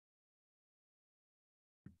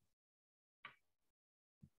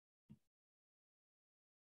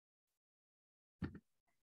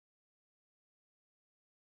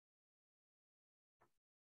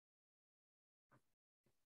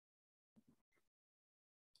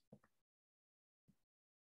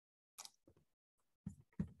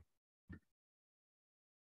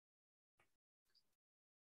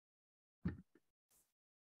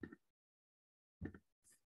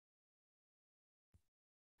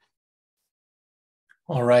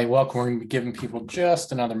All right, welcome. We're going to be giving people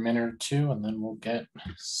just another minute or two, and then we'll get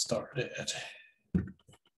started.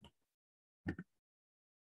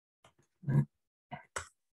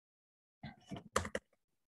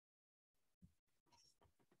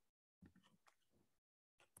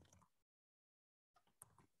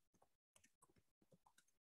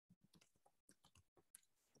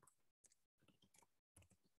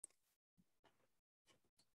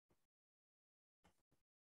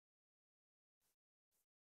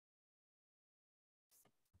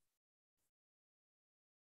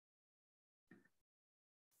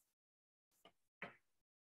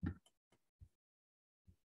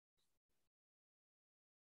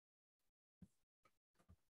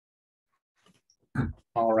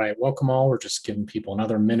 All right, welcome all. We're just giving people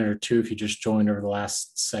another minute or two if you just joined over the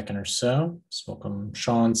last second or so. So welcome,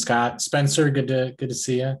 Sean, Scott, Spencer. Good to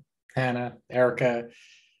see you. Hannah, Erica,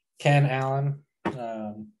 Ken, Alan.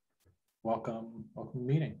 Welcome to the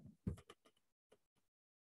meeting.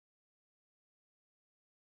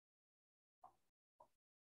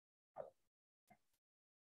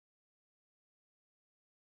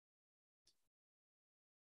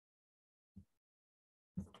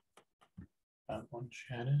 That one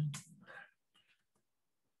chatted.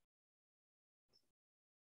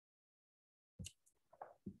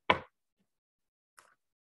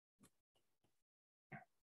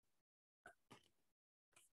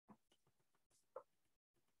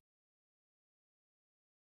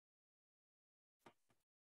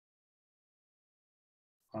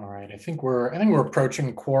 All right, I think we're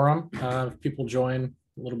approaching quorum. If people join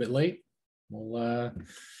a little bit late, we'll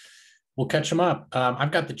catch them up.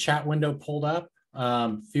 I've got the chat window pulled up.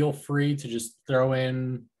 Feel free to just throw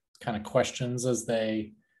in kind of questions as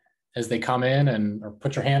they come in, and or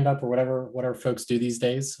put your hand up or whatever folks do these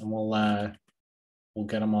days, and we'll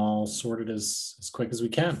get them all sorted as quick as we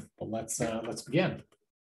can. But let's begin.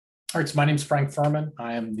 All right, so my name is Frank Furman.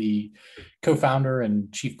 I am the co-founder and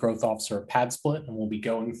chief growth officer at PadSplit, and we'll be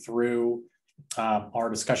going through our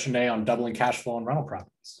discussion today on doubling cash flow and rental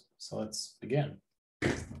properties. So let's begin.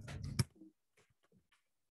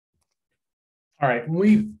 All right, when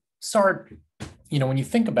we start, when you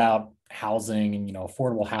think about housing and,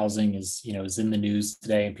 affordable housing is in the news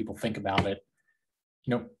today and people think about it,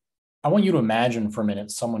 I want you to imagine for a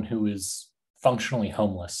minute someone who is functionally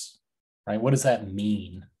homeless, right? What does that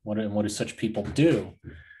mean? What do such people do?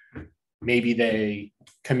 Maybe they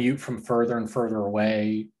commute from further and further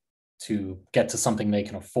away to get to something they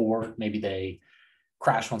can afford. Maybe they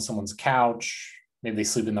crash on someone's couch. Maybe they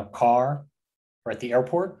sleep in their car or at the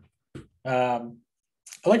airport. I'd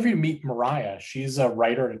like for you to meet Mariah. She's a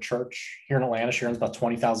writer at a church here in Atlanta. She earns about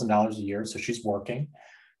 $20,000 a year, so she's working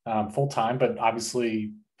full time, but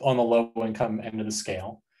obviously on the low income end of the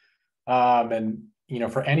scale. And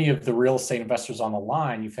for any of the real estate investors on the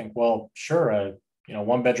line, you think, well, sure, a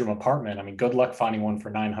one bedroom apartment. I mean, good luck finding one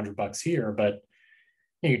for $900 here, but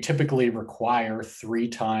you typically require 3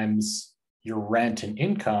 times your rent and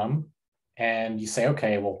income. And you say,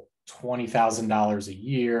 okay, well, $20,000 a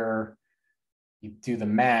year. You do the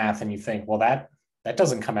math and you think, well, that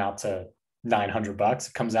doesn't come out to $900.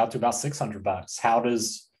 It comes out to about $600. How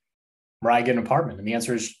does Mariah get an apartment? And the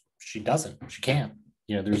answer is she doesn't. She can't.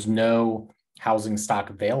 There's no housing stock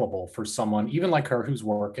available for someone, even like her, who's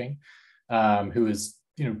working, who is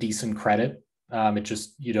decent credit. It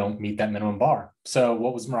just, you don't meet that minimum bar. So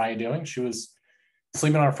what was Mariah doing? She was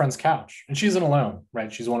sleeping on her friend's couch, and she isn't alone,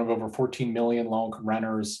 right? She's one of over 14 million low-income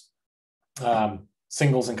renters,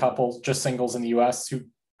 singles and couples, just singles in the US, who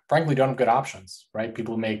frankly don't have good options, right?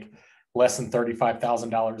 People who make less than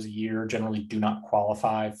 $35,000 a year generally do not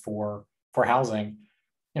qualify for housing.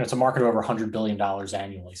 It's a market of over $100 billion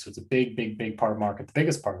annually. So it's a big part of the market, the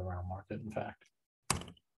biggest part of the rental market, in fact.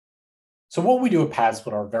 So what we do at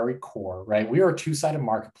PadSplit are very core, right? We are a two-sided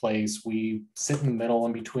marketplace. We sit in the middle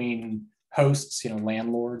in between hosts,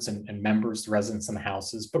 landlords and members, the residents in the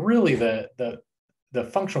houses. But really the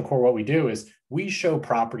functional core of what we do is we show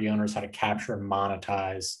property owners how to capture and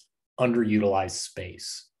monetize underutilized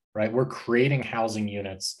space, right? We're creating housing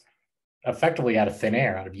units effectively out of thin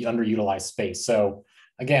air, out of underutilized space. So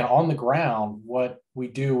again, on the ground, what we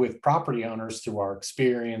do with property owners through our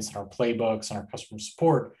experience and our playbooks and our customer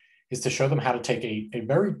support is to show them how to take a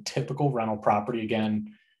very typical rental property,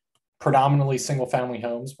 again, predominantly single family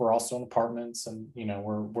homes. We're also in apartments, and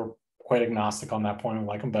we're quite agnostic on that point. We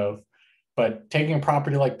like them both. But taking a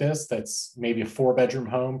property like this, that's maybe a 4-bedroom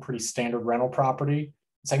home, pretty standard rental property,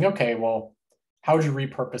 saying, okay, well, how would you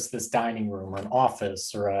repurpose this dining room or an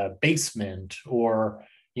office or a basement or,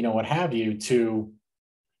 what have you, to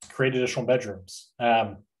create additional bedrooms?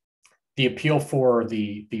 The appeal for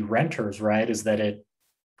the renters, right, is that it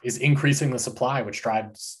is increasing the supply, which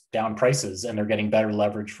drives down prices, and they're getting better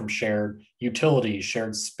leverage from shared utilities,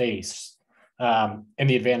 shared space. And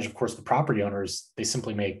the advantage, of course, the property owners, they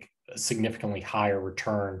simply make a significantly higher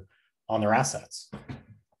return on their assets.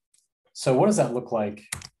 So what does that look like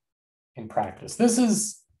in practice? This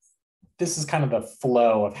is kind of the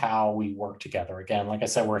flow of how we work together. Again, like I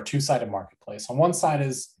said, we're a two-sided marketplace. On one side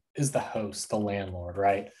is the host, the landlord,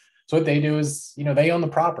 right? So what they do is, they own the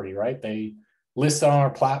property, right? They list on our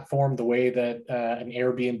platform the way that an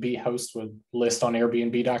Airbnb host would list on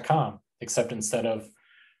Airbnb.com, except instead of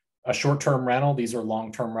a short-term rental, these are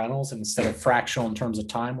long-term rentals. And instead of fractional in terms of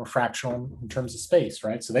time, we're fractional in terms of space,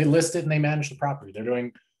 right? So they list it and they manage the property. They're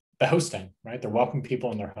doing the hosting, right? They're welcoming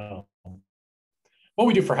people in their home. What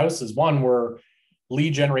we do for hosts is, one, we're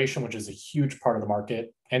lead generation, which is a huge part of the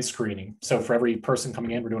market, and screening. So for every person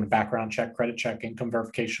coming in, we're doing a background check, credit check, income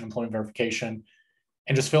verification, employment verification,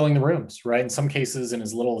 and just filling the rooms, right? In some cases, in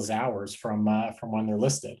as little as hours from when they're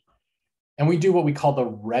listed. And we do what we call the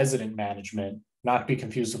resident management, not to be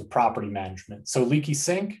confused with the property management. So leaky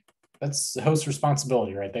sink, that's the host's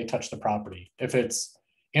responsibility, right? They touch the property. If it's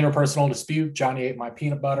interpersonal dispute, Johnny ate my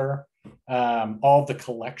peanut butter, all of the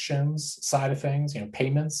collections side of things,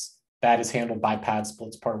 payments, that is handled by PadSplit.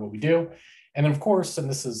 It's part of what we do. And then, of course, and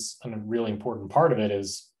this is a really important part of it,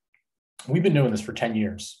 is we've been doing this for 10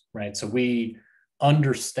 years, right? So we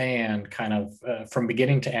understand kind of from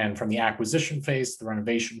beginning to end, from the acquisition phase, the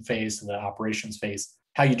renovation phase, to the operations phase,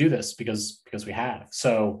 how you do this, because we have.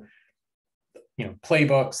 So,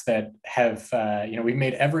 playbooks that have, we've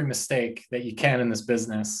made every mistake that you can in this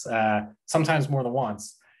business, sometimes more than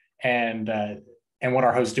once. And what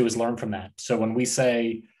our hosts do is learn from that. So when we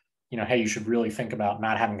say, hey, you should really think about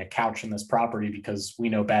not having a couch in this property because we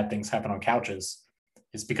know bad things happen on couches,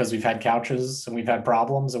 it's because we've had couches and we've had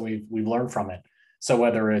problems and we've learned from it. So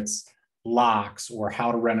whether it's locks, or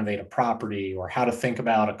how to renovate a property, or how to think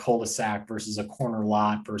about a cul-de-sac versus a corner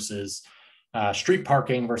lot versus street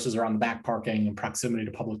parking versus around the back parking and proximity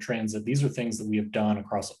to public transit, these are things that we have done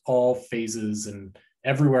across all phases and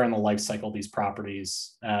everywhere in the life cycle of these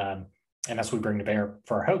properties. And that's what we bring to bear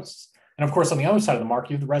for our hosts. And of course, on the other side of the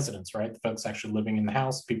market, you have the residents, right? The folks actually living in the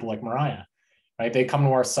house, people like Mariah, right? They come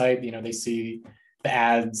to our site, they see the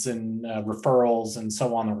ads and referrals and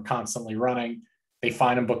so on that we're constantly running. They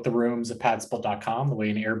find and book the rooms at PadSplit.com, the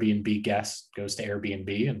way an Airbnb guest goes to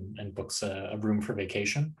Airbnb and books a room for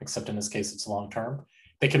vacation, except in this case, it's long-term.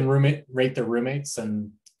 They can rate their roommates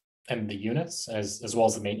and the units, as well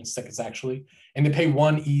as the maintenance tickets, actually. And they pay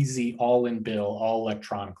one easy all-in bill, all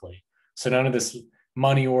electronically. So none of this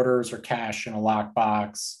money orders or cash in a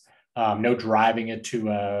lockbox, no driving it to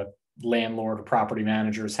a landlord or property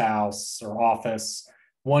manager's house or office.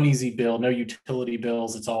 One easy bill, no utility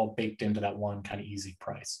bills. It's all baked into that one kind of easy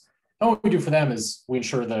price. And what we do for them is we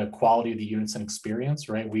ensure the quality of the units and experience,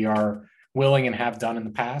 right? We are willing, and have done in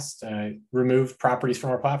the past, remove properties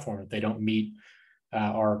from our platform if they don't meet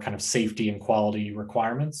our kind of safety and quality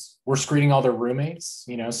requirements. We're screening all their roommates,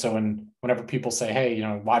 so whenever people say, hey,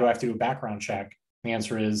 why do I have to do a background check? The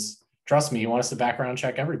answer is, trust me, you want us to background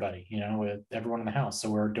check everybody, with everyone in the house.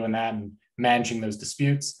 So we're doing that and managing those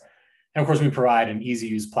disputes. And of course, we provide an easy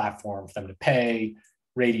to use platform for them to pay,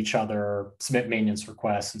 rate each other, submit maintenance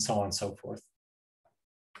requests, and so on and so forth.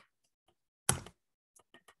 And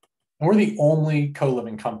we're the only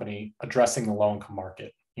co-living company addressing the low-income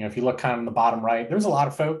market. If you look kind of in the bottom right, there's a lot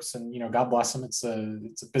of folks, and God bless them. It's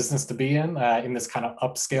a business to be in this kind of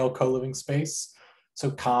upscale co-living space.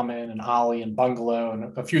 So Common and Ollie and Bungalow,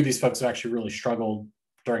 and a few of these folks have actually really struggled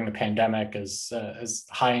during the pandemic as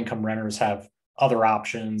high-income renters have other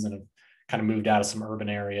options and have kind of moved out of some urban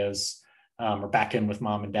areas, or back in with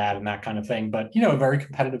mom and dad and that kind of thing. But, a very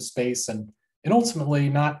competitive space, and ultimately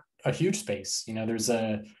not a huge space. There's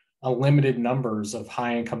a limited numbers of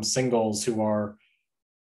high income singles who are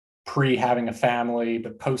pre having a family,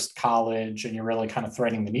 but post college, and you're really kind of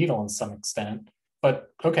threading the needle in some extent.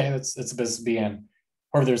 But okay, it's a business to be in.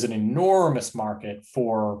 However, there's an enormous market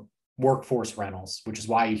for workforce rentals, which is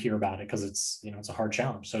why you hear about it, because it's a hard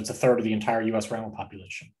challenge. So it's a third of the entire U.S. rental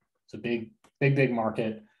population. It's a big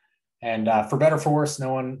market, and for better or for worse,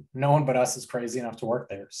 no one but us is crazy enough to work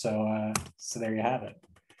there. So there you have it.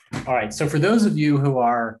 All right. So for those of you who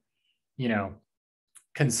are,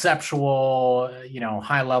 conceptual,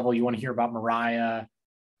 high level, you want to hear about Mariah,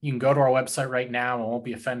 you can go to our website right now. I won't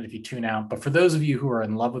be offended if you tune out. But for those of you who are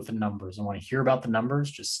in love with the numbers and want to hear about the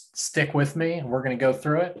numbers, just stick with me, and we're going to go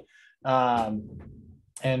through it. We'll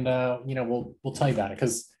tell you about it,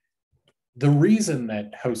 because the reason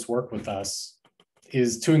that hosts work with us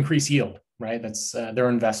is to increase yield, right? That's they're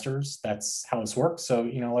investors. That's how this works. So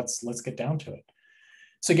let's get down to it.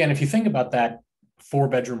 So again, if you think about that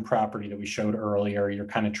 4-bedroom property that we showed earlier, your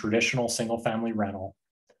kind of traditional single family rental,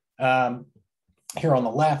 here on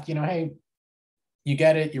the left, hey, you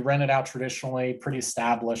get it, you rent it out traditionally, pretty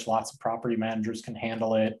established, lots of property managers can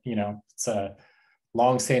handle it. It's a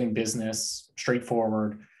long-standing business,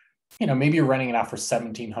 straightforward. Maybe you're renting it out for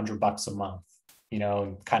 $1,700 a month,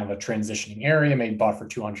 kind of a transitioning area, maybe bought for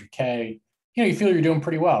 $200K. You feel you're doing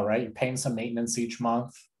pretty well, right? You're paying some maintenance each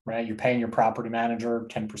month, right? You're paying your property manager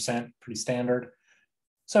 10%, pretty standard.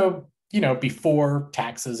 So, before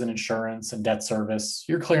taxes and insurance and debt service,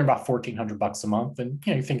 you're clearing about $1,400 a month, and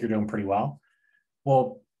you think you're doing pretty well.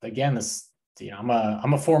 Well, again, I'm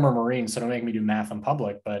a former Marine, so don't make me do math in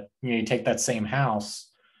public, but you take that same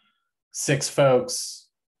house, 6 folks,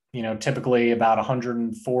 typically about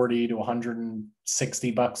 140 to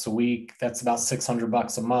 160 bucks a week. That's about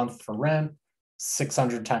 $600 a month for rent.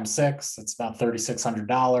 600 times 6, that's about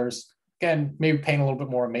 $3,600. Again, maybe paying a little bit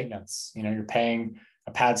more maintenance. You're paying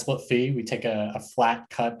a PadSplit fee. We take a flat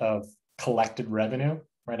cut of collected revenue,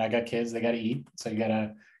 right? I got kids, they got to eat, so you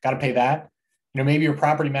gotta pay that. Maybe your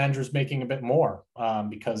property manager is making a bit more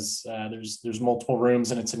because there's multiple rooms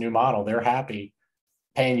and it's a new model. They're happy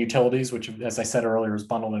paying utilities, which, as I said earlier, is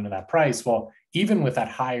bundled into that price. Well, even with that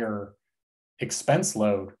higher expense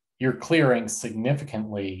load, you're clearing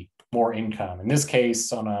significantly more income. In this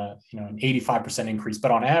case, on an 85% increase, but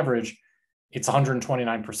on average, it's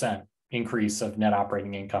 129% increase of net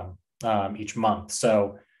operating income each month.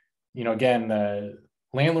 So, again, the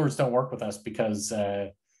landlords don't work with us because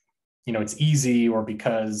it's easy or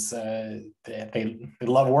because they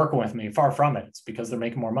love working with me. Far from it. It's because they're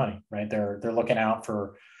making more money, right? They're looking out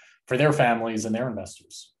for their families and their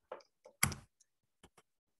investors.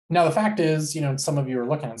 Now, the fact is, some of you are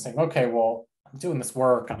looking and saying, okay, well, I'm doing this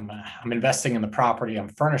work, I'm investing in the property, I'm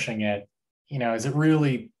furnishing it. Is it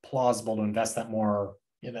really plausible to invest that more,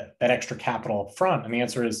 that extra capital up front? And the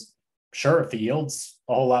answer is sure. If the yield's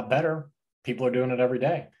a whole lot better, people are doing it every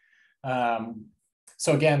day.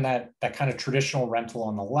 So again, that kind of traditional rental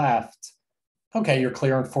on the left, okay, you're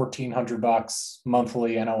clearing $1,400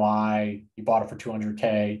 monthly NOI. You bought it for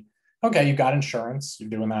 $200K. Okay, you've got insurance. You're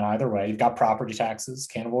doing that either way. You've got property taxes.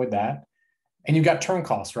 Can't avoid that. And you've got turn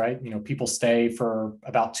costs, right? People stay for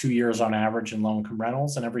about 2 years on average in low-income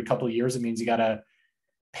rentals, and every couple of years, it means you got to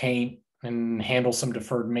paint and handle some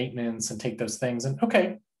deferred maintenance and take those things. And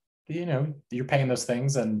okay, you're paying those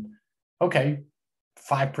things, and okay,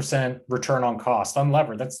 5% return on cost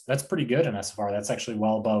unlevered. That's pretty good in SFR. That's actually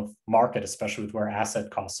well above market, especially with where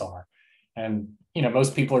asset costs are. And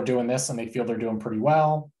most people are doing this and they feel they're doing pretty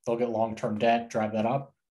well. They'll get long-term debt, drive that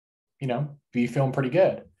up, be feeling pretty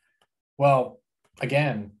good. Well,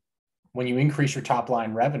 again, when you increase your top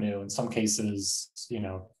line revenue, in some cases,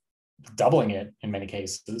 doubling it in many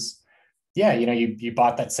cases, yeah, you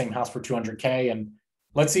bought that same house for $200K, and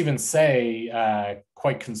let's even say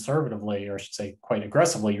quite conservatively, or I should say quite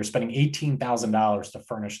aggressively, you're spending $18,000 to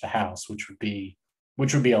furnish the house, which would be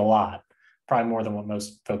a lot, probably more than what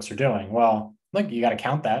most folks are doing. Well, look, you got to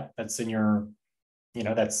count that. That's in your,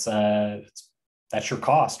 that's your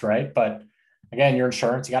cost, right? But again, your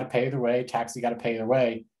insurance, you got to pay either way, tax, you got to pay either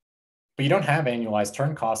way, but you don't have annualized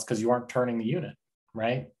turn costs because you aren't turning the unit,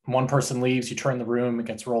 right? One person leaves, you turn the room, it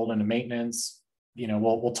gets rolled into maintenance.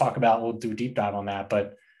 We'll do a deep dive on that,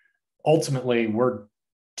 but ultimately we're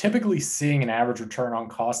typically seeing an average return on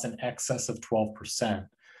cost in excess of 12%,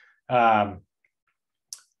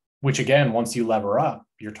 which again, once you lever up,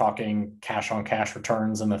 you're talking cash on cash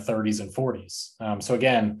returns in the 30s and 40s. So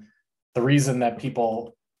again, the reason that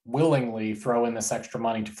people willingly throw in this extra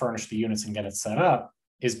money to furnish the units and get it set up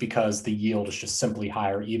is because the yield is just simply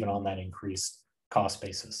higher, even on that increased cost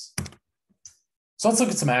basis. So let's look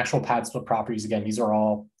at some actual PadSplit properties. Again, these are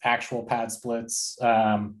all actual PadSplits.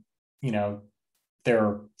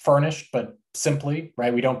 They're furnished, but simply,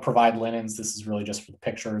 right? We don't provide linens. This is really just for the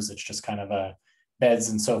pictures. It's just kind of a beds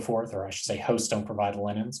and so forth, or I should say hosts don't provide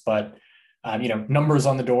linens, but numbers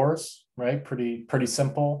on the doors, right? Pretty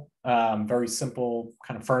simple, very simple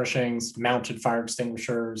kind of furnishings, mounted fire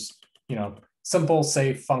extinguishers, simple,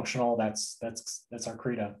 safe, functional. That's our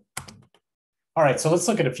credo. All right, so let's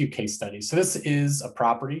look at a few case studies. So this is a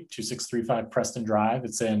property, 2635 Preston Drive.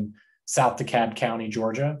 It's in South DeKalb County,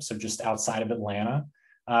 Georgia, so just outside of Atlanta.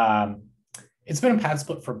 It's been a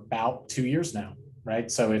PadSplit for about 2 years now, right?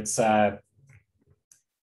 So it's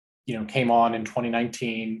came on in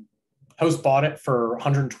 2019. Host bought it for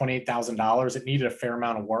 $128,000. It needed a fair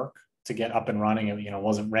amount of work to get up and running. It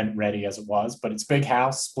wasn't rent ready as it was, but it's big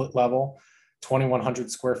house, split level, 2,100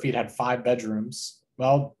 square feet, had 5 bedrooms.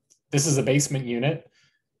 Well, this is a basement unit.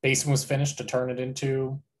 Basement was finished to turn it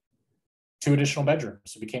into 2 additional bedrooms.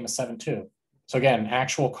 So it became a 7-2. So again,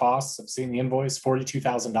 actual costs, I've seen the invoice,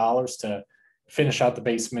 $42,000 to finish out the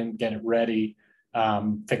basement, get it ready,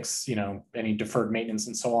 fix, any deferred maintenance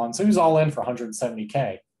and so on. So he was all in for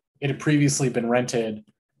 $170K. It had previously been rented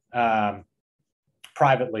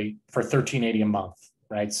privately for $1,380 a month,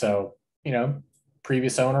 right? So,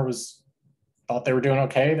 previous owner thought they were doing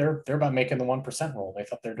okay. They're about making the 1% roll. They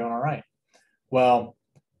thought they're doing all right. Well,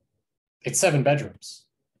 it's 7 bedrooms.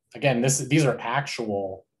 Again, these are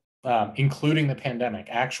actual, including the pandemic,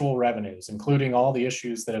 actual revenues, including all the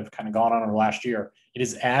issues that have kind of gone on over the last year. It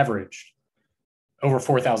is averaged over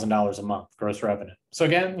 $4,000 a month gross revenue. So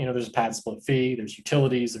again, there's a PadSplit fee, there's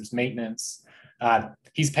utilities, there's maintenance.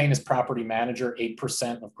 He's paying his property manager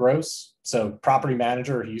 8% of gross. So property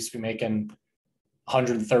manager, who used to be making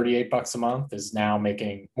 $138 a month, is now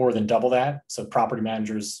making more than double that. So property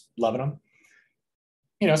managers loving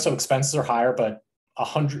him. So expenses are higher, but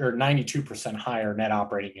 100 or 92% higher net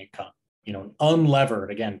operating income.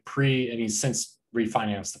 Unlevered, again, and he's since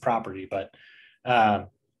refinanced the property, but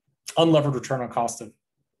unlevered return on cost of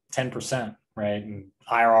 10%, right? And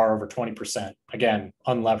IRR over 20%, again,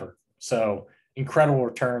 unlevered. So incredible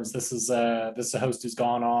returns. This is a host who's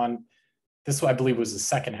gone on, this I believe was his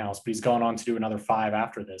second house, but he's gone on to do another 5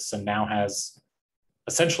 after this, and now has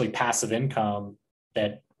essentially passive income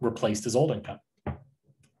that replaced his old income.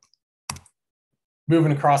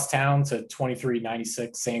 Moving across town to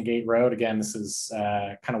 2396 Sandgate Road. Again, this is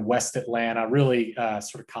kind of West Atlanta, really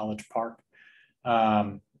sort of College Park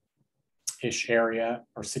ish area,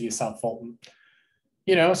 or city of South Fulton.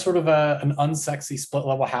 Sort of an unsexy split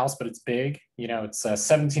level house, but it's big. It's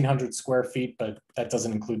 1,700 square feet, but that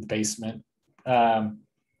doesn't include the basement.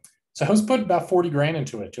 So host put about 40 grand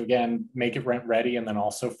into it to, again, make it rent ready and then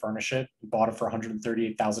also furnish it. He bought it for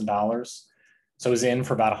 $138,000. So it was in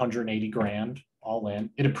for about 180 grand all in.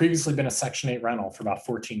 It had previously been a Section 8 rental for about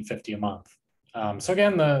 $1,450 a month. So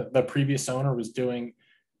again, the previous owner was doing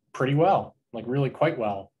pretty well, like really quite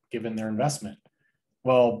well, given their investment.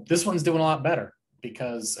 Well, this one's doing a lot better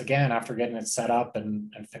because, again, after getting it set up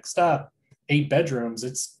and fixed up, 8 bedrooms,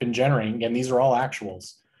 it's been generating, and these are all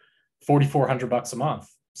actuals, $4,400 a month.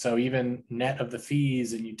 So even net of the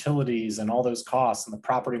fees and utilities and all those costs, and the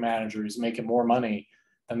property manager is making more money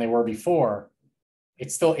than they were before,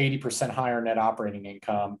 it's still 80% higher net operating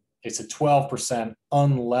income. It's a 12%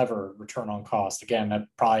 unlevered return on cost. Again, that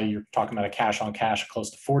probably you're talking about a cash on cash close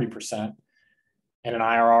to 40%, and an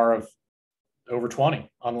IRR of over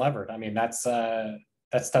 20 unlevered. I mean, that's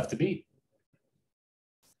tough to beat.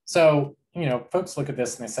 So, folks look at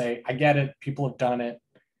this and they say, I get it. People have done it.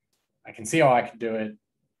 I can see how I can do it,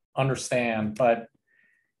 understand. But,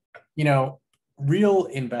 real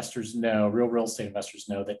investors know, real estate investors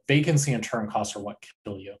know that vacancy and turn costs are what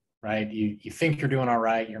kill you, right? You think you're doing all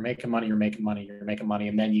right. You're making money,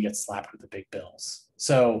 and then you get slapped with the big bills.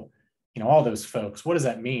 So, all those folks, what does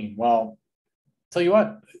that mean? Well, tell you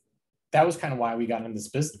what, that was kind of why we got into this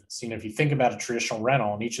business. If you think about a traditional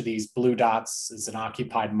rental, and each of these blue dots is an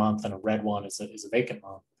occupied month and a red one is a vacant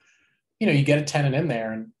month, you get a tenant in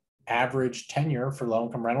there, and average tenure for low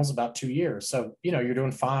income rentals about 2 years. So, you're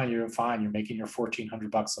doing fine. You're making your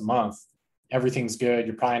 $1,400 a month. Everything's good.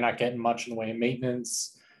 You're probably not getting much in the way of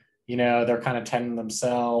maintenance. They're kind of tending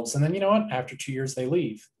themselves. And then, after 2 years, they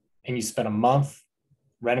leave, and you spend a month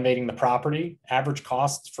renovating the property. Average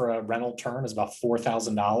cost for a rental turn is about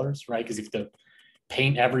 $4,000, right? Because you have to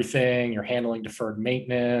paint everything, you're handling deferred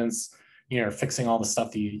maintenance, fixing all the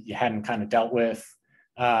stuff that you hadn't kind of dealt with,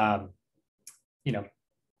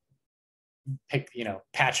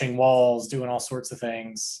 patching walls, doing all sorts of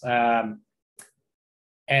things.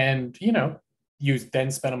 And, you then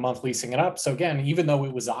spend a month leasing it up. So again, even though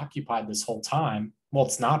it was occupied this whole time, well,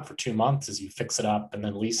 it's not for 2 months as you fix it up and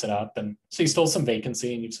then lease it up. And so you still have some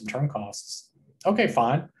vacancy and you have some turn costs. Okay,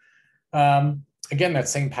 fine. Again, that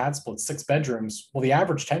same PadSplit, 6 bedrooms. Well, the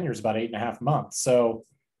average tenure is about 8.5 months. So,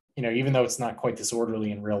 even though it's not quite this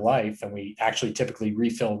orderly in real life, and we actually typically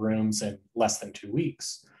refill rooms in less than 2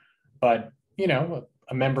 weeks, but,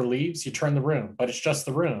 a member leaves, you turn the room, but it's just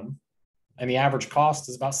the room. And the average cost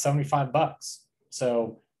is about $75.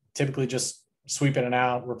 So typically just sweeping it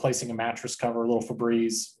out, replacing a mattress cover, a little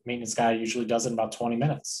Febreze, maintenance guy usually does it in about 20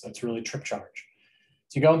 minutes. That's really a trip charge.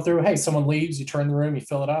 So you're going through, hey, someone leaves, you turn the room, you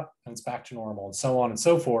fill it up, and it's back to normal, and so on and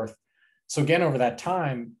so forth. So again, over that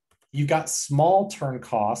time, you've got small turn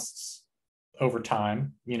costs over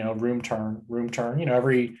time, room turn,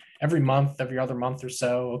 every month, every other month or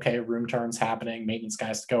so, okay, room turn's happening, maintenance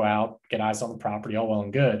guys to go out, get eyes on the property, all well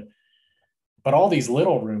and good. But all these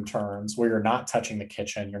little room turns where you're not touching the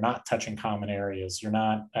kitchen, you're not touching common areas, you're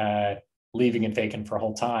not leaving it vacant for a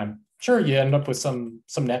whole time. Sure, you end up with some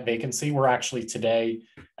net vacancy. We're actually today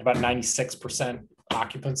about 96%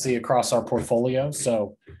 occupancy across our portfolio.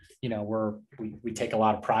 So, we take a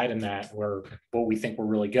lot of pride in that. What we think we're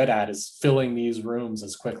really good at is filling these rooms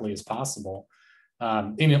as quickly as possible.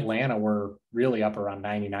 In Atlanta, we're really up around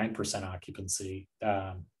 99% occupancy,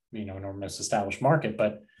 in our most established market,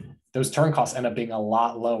 but those turn costs end up being a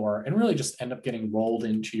lot lower and really just end up getting rolled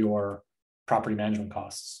into your property management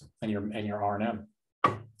costs and your R&M.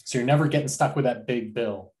 So you're never getting stuck with that big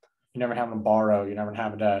bill. You're never having to borrow. You're never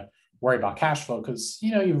having to worry about cash flow because,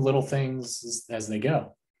 you have little things as they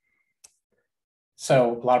go.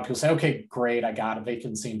 So a lot of people say, okay, great, I got a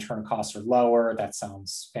vacancy and turn costs are lower. That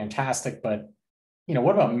sounds fantastic. But,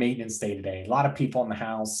 what about maintenance day to day? A lot of people in the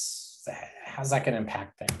house, how's that going to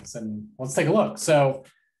impact things? And let's take a look. So,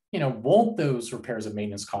 won't those repairs and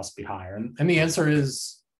maintenance costs be higher? And the answer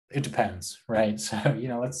is, it depends, right? So,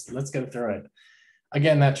 let's go through it.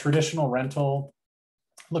 Again, that traditional rental,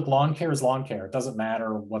 look, lawn care is lawn care. It doesn't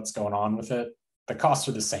matter what's going on with it. The costs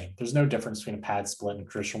are the same. There's no difference between a pad split and a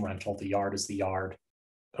traditional rental. The yard is the yard.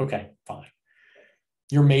 Okay, fine.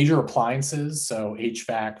 Your major appliances, so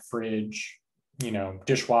HVAC, fridge,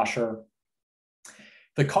 dishwasher,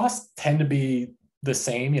 the costs tend to be the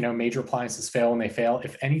same. Major appliances fail when they fail.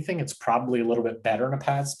 If anything, it's probably a little bit better in a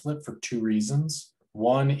pad split for two reasons.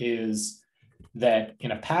 One is that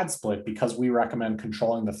in a pad split, because we recommend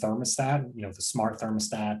controlling the thermostat, the smart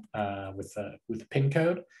thermostat with the PIN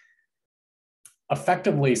code,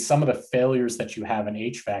 effectively some of the failures that you have in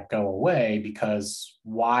HVAC go away. Because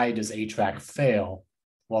why does HVAC fail?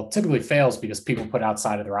 Well, it typically fails because people put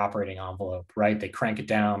outside of their operating envelope, right? They crank it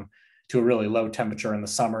down to a really low temperature in the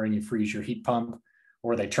summer and you freeze your heat pump,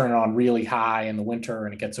 or they turn it on really high in the winter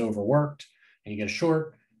and it gets overworked and you get a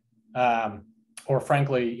short. Or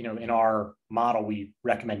frankly, in our model, we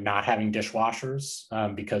recommend not having dishwashers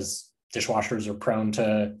because dishwashers are prone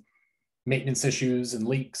to maintenance issues and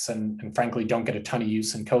leaks and frankly don't get a ton of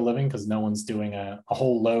use in co-living because no one's doing a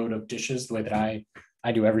whole load of dishes the way that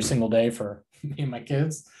I do every single day for me and my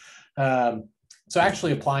kids. So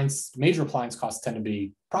actually major appliance costs tend to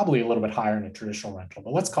be probably a little bit higher in a traditional rental,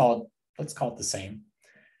 but let's call it the same.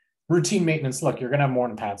 Routine maintenance, look, you're going to have more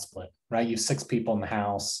than pad split, right? You have 6 people in the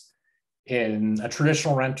house. In a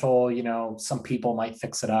traditional rental, some people might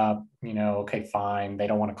fix it up, okay, fine. They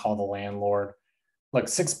don't want to call the landlord. Look,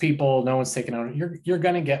 6 people, no one's taking on. You're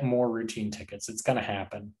going to get more routine tickets. It's going to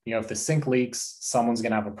happen. If the sink leaks, someone's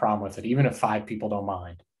going to have a problem with it. Even if 5 people don't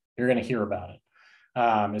mind, you're going to hear about it.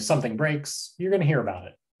 If something breaks, you're going to hear about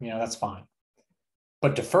it. That's fine.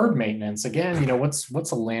 But deferred maintenance, again,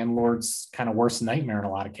 what's a landlord's kind of worst nightmare in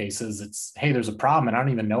a lot of cases? It's, hey, there's a problem and I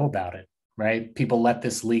don't even know about it. Right? People let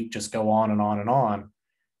this leak just go on and on and on.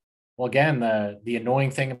 Well, again, the annoying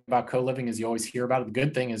thing about co-living is you always hear about it. The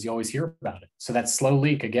good thing is you always hear about it. So that slow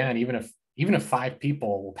leak, again, even if 5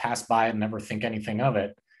 people will pass by it and never think anything of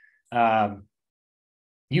it,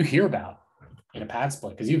 you hear about in a pad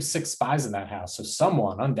split because you have 6 spies in that house. So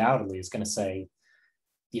someone undoubtedly is going to say,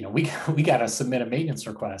 we got to submit a maintenance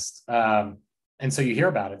request. And so you hear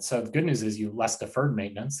about it. So the good news is you less deferred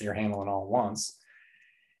maintenance that you're handling all at once.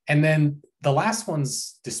 And then the last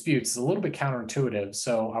one's disputes is a little bit counterintuitive.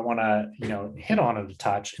 So I want to, hit on it a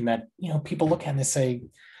touch in that, people look at it and they say,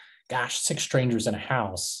 gosh, 6 strangers in a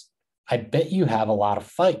house. I bet you have a lot of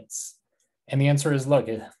fights. And the answer is, look,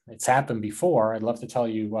 it's happened before. I'd love to tell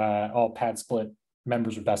you all pad split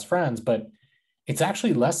members are best friends, but it's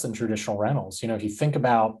actually less than traditional rentals. If you think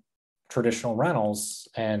about traditional rentals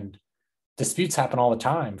and disputes happen all the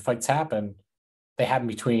time, fights happen. They happen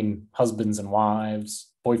between husbands and wives,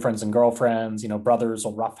 boyfriends and girlfriends, brothers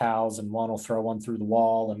will roughhouse and one will throw one through the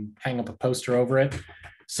wall and hang up a poster over it.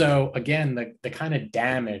 So again, the kind of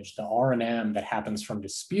damage, the R&M that happens from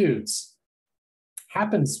disputes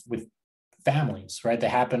happens with families, right? They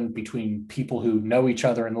happen between people who know each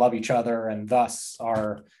other and love each other and thus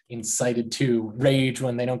are incited to rage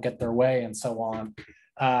when they don't get their way and so on.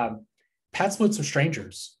 Pad splits are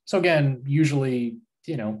strangers. So again, usually,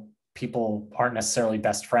 people aren't necessarily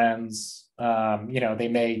best friends. They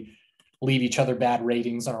may leave each other bad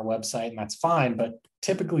ratings on our website and that's fine, but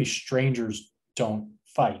typically strangers don't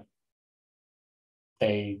fight.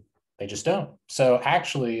 They just don't. So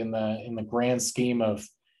actually in the grand scheme of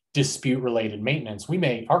dispute related maintenance,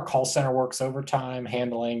 our call center works overtime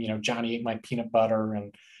handling, Johnny ate my peanut butter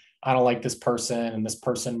and I don't like this person and this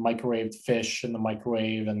person microwaved fish in the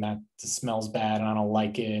microwave and that smells bad and I don't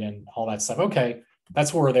like it and all that stuff. Okay.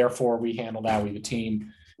 That's what we're there for. We handle that. We have a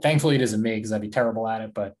team. Thankfully, it isn't me because I'd be terrible at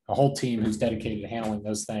it, but a whole team who's dedicated to handling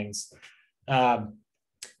those things.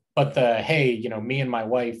 But hey, me and my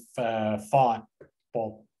wife fought.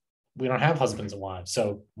 Well, we don't have husbands and wives,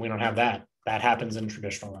 so we don't have that. That happens in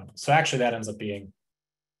traditional rental. So actually, that ends up being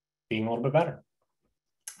a little bit better.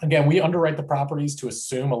 Again, we underwrite the properties to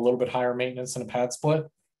assume a little bit higher maintenance in a pad split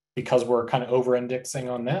because we're kind of over-indexing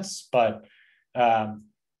on this, but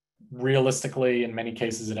realistically, in many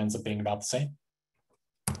cases, it ends up being about the same.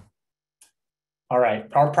 All right,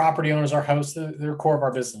 our property owners, our hosts, they're core of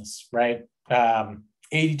our business, right?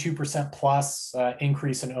 82% plus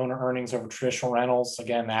increase in owner earnings over traditional rentals.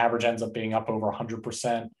 Again, the average ends up being up over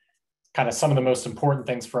 100%. Kind of some of the most important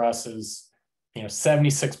things for us is,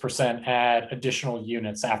 76% add additional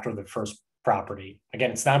units after the first property. Again,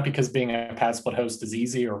 it's not because being a pad split host is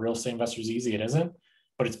easy or real estate investor is easy. It isn't,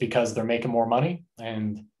 but it's because they're making more money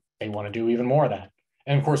and they want to do even more of that.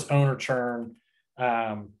 And of course, owner churn.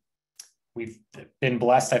 We've been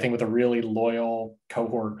blessed, I think, with a really loyal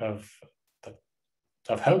cohort of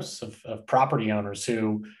hosts, of property owners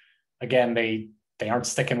who, again, they aren't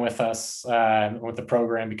sticking with us with the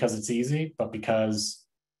program because it's easy, but because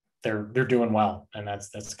they're doing well, and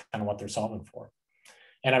that's kind of what they're solving for.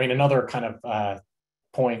 And I mean, another kind of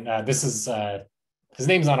point. This is his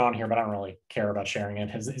name's not on here, but I don't really care about sharing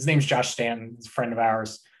it. His name's Josh Stanton. He's a friend of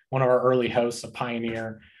ours, one of our early hosts, a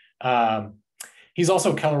pioneer. He's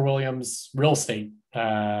also Keller Williams' real estate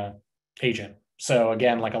agent. So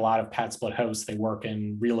again, like a lot of pad split hosts, they work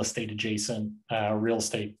in real estate adjacent real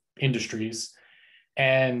estate industries.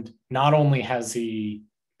 And not only has he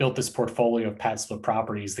built this portfolio of pad split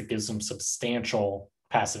properties that gives him substantial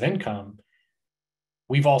passive income,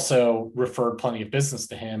 we've also referred plenty of business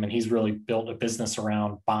to him, and he's really built a business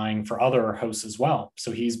around buying for other hosts as well.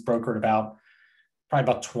 So he's brokered probably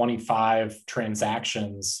about 25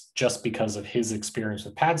 transactions just because of his experience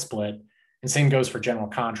with pad split. And same goes for general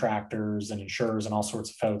contractors and insurers and all sorts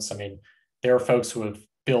of folks. I mean, there are folks who have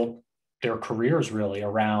built their careers really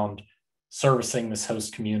around servicing this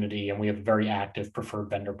host community. And we have a very active preferred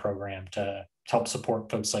vendor program to help support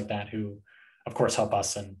folks like that who, of course, help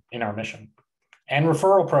us in our mission. And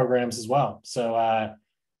referral programs as well. So,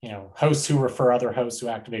 hosts who refer other hosts who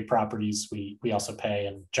activate properties, we also pay.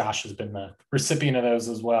 And Josh has been the recipient of those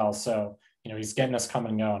as well. So, he's getting us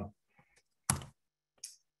coming and going.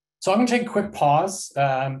 So I'm going to take a quick pause,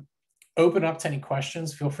 open up to any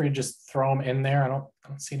questions. Feel free to just throw them in there. I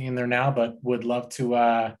don't see any in there now, but would love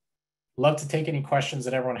to take any questions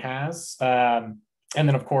that everyone has. And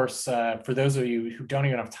then, of course, for those of you who don't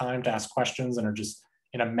even have time to ask questions and are just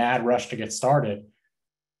in a mad rush to get started,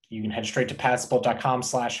 you can head straight to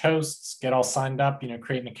padsplit.com/hosts, get all signed up,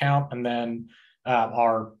 create an account, and then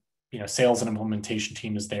our sales and implementation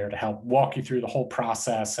team is there to help walk you through the whole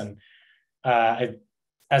process. And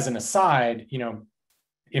as an aside,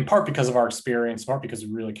 in part because of our experience, in part because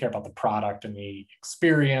we really care about the product and the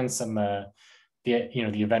experience and the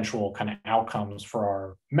eventual kind of outcomes for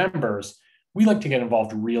our members, we like to get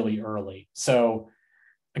involved really early. So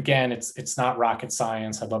again, it's not rocket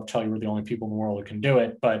science. I'd love to tell you we're the only people in the world who can do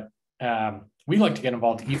it, but we like to get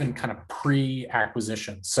involved even kind of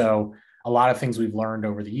pre-acquisition. So a lot of things we've learned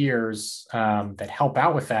over the years that help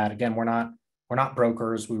out with that. Again, we're not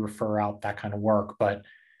brokers. We refer out that kind of work, but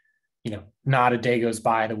not a day goes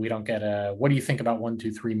by that we don't get a, what do you think about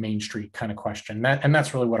 123 Main Street kind of question. And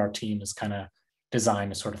that's really what our team is kind of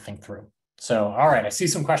designed to sort of think through. So, all right, I see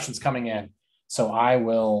some questions coming in. So I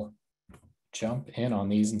will jump in on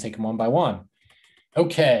these and take them one by one.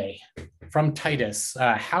 Okay, from Titus,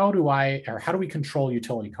 how do we control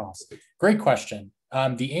utility costs? Great question.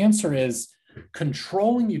 The answer is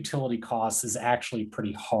controlling utility costs is actually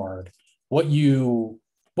pretty hard. What you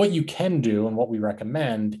can do and what we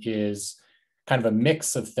recommend is kind of a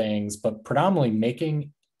mix of things, but predominantly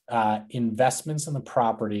making investments in the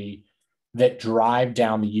property that drive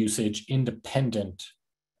down the usage independent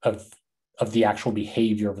of the actual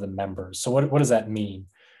behavior of the members. So what does that mean?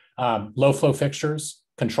 Low flow fixtures,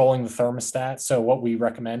 controlling the thermostat. So what we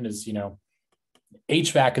recommend is,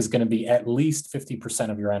 HVAC is going to be at least 50%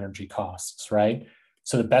 of your energy costs, right?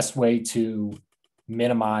 So the best way to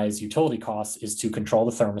minimize utility costs is to control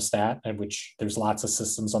the thermostat, and which there's lots of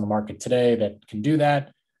systems on the market today that can do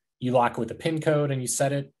that. You lock it with a PIN code and you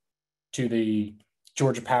set it to the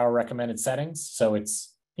Georgia Power recommended settings. So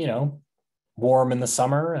it's, warm in the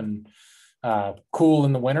summer and cool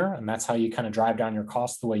in the winter. And that's how you kind of drive down your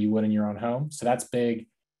costs the way you would in your own home. So that's big.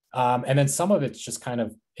 And then some of it's just kind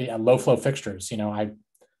of low flow fixtures.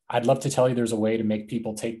 I'd love to tell you there's a way to make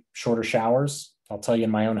people take shorter showers. I'll tell you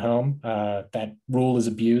in my own home, that rule is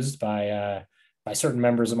abused by certain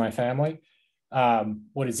members of my family.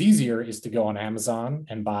 What is easier is to go on Amazon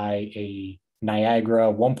and buy a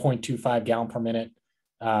Niagara 1.25 gallon per minute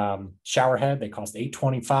shower head. They cost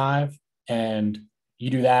 $825, and you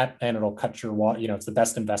do that and it'll cut your water. It's the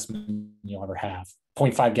best investment you'll ever have.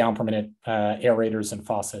 0.5 gallon per minute aerators and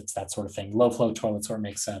faucets, that sort of thing. Low flow toilets where it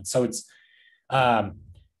makes sense. So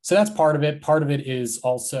so that's part of it. Part of it is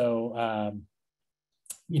also,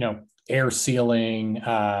 air sealing,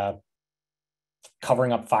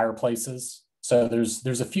 covering up fireplaces. So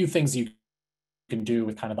there's a few things you can do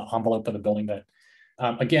with kind of the envelope of the building that,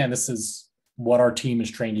 again, this is what our team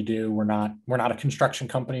is trained to do. We're not a construction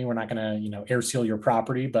company. We're not going to, air seal your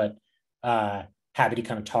property, but happy to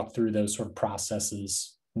kind of talk through those sort of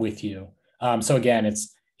processes with you. So again,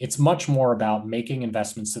 it's much more about making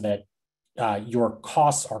investments so that your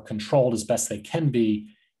costs are controlled as best they can be,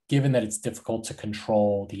 given that it's difficult to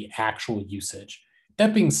control the actual usage.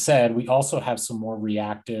 That being said, we also have some more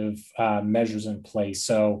reactive measures in place.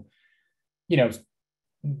 So,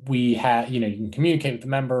 we have, you can communicate with the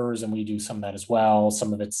members, and we do some of that as well.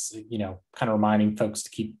 Some of it's, kind of reminding folks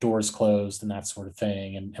to keep doors closed and that sort of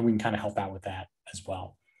thing. And we can kind of help out with that as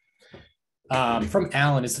well. From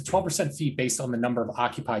Alan, is the 12% fee based on the number of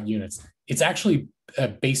occupied units? It's actually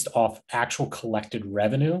based off actual collected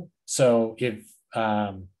revenue. So if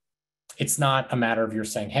it's not a matter of you're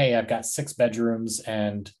saying, hey, I've got 6 bedrooms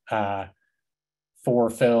and 4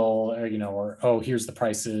 fill, or oh, here's the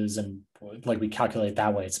prices, and like we calculate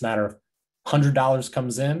that way. It's a matter of $100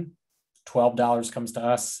 comes in, $12 comes to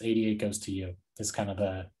us, 88 goes to you, is kind of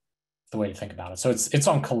the way to think about it. So it's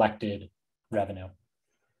on collected revenue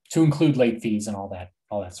to include late fees and all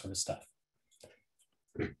that sort of stuff.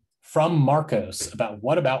 From Marcos about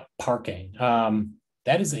what about parking?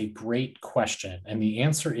 That is a great question. And the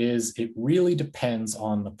answer is it really depends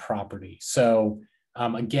on the property. So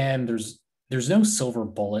again, there's no silver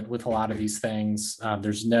bullet with a lot of these things.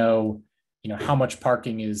 There's no, how much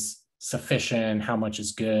parking is sufficient, how much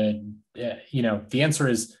is good. The answer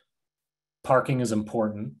is parking is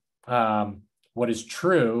important. What is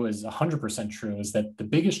true is 100% true is that the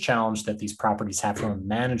biggest challenge that these properties have from a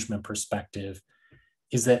management perspective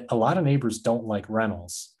is that a lot of neighbors don't like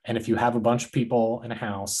rentals. And if you have a bunch of people in a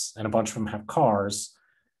house and a bunch of them have cars,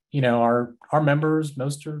 our members,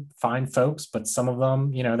 most are fine folks, but some of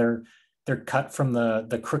them, they're cut from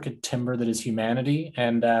the crooked timber that is humanity.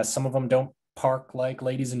 And some of them don't park like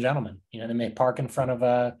ladies and gentlemen. They may park in front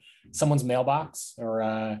of someone's mailbox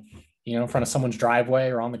or, in front of someone's driveway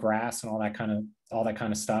or on the grass and all that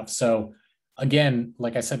kind of stuff. So again,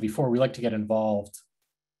 like I said before, we like to get involved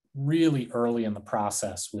really early in the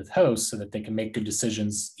process with hosts so that they can make good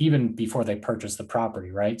decisions even before they purchase the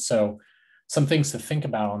property, right? So some things to think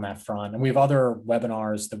about on that front. And we have other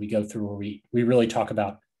webinars that we go through where we really talk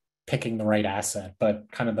about picking the right asset.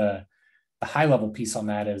 But kind of the high level piece on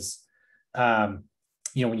that is, when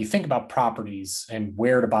you think about properties and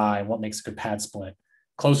where to buy and what makes a good pad split,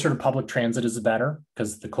 closer to public transit is better,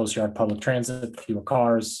 because the closer you are to public transit, fewer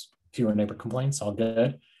cars, fewer neighbor complaints, all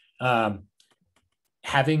good.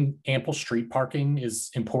 Having ample street parking is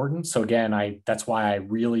important. So again, that's why I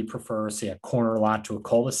really prefer, say, a corner lot to a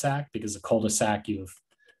cul-de-sac, because a cul-de-sac, you have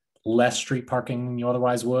less street parking than you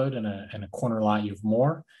otherwise would, and a corner lot, you have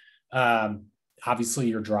more. Obviously,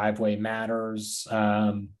 your driveway matters.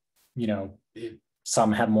 Some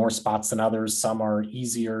have more spots than others. Some are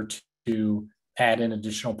easier to add in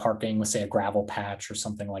additional parking, let's say a gravel patch or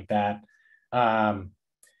something like that.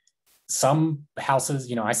 Some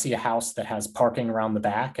houses, I see a house that has parking around the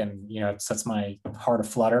back, and, it sets my heart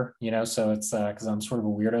aflutter, so it's because I'm sort of a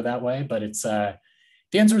weirdo that way. But it's the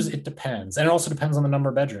answer is it depends. And it also depends on the number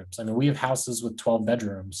of bedrooms. I mean, we have houses with 12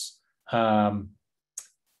 bedrooms. I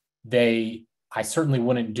certainly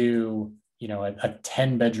wouldn't do, a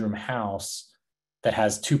 10-bedroom house that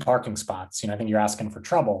has 2 parking spots. I think you're asking for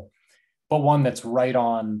trouble. But one that's right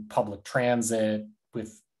on public transit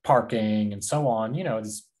with parking and so on,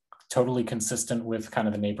 is totally consistent with kind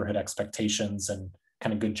of the neighborhood expectations and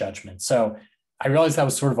kind of good judgment. So I realized that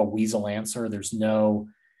was sort of a weasel answer. There's no,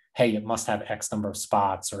 hey, it must have X number of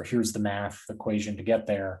spots, or here's the math equation to get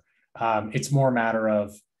there. It's more a matter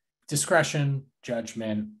of discretion,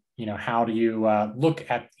 judgment. How do you look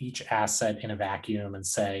at each asset in a vacuum and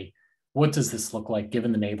say, what does this look like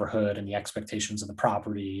given the neighborhood and the expectations of the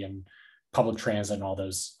property and public transit and all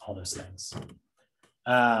those things.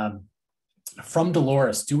 From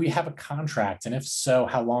Dolores, do we have a contract? And if so,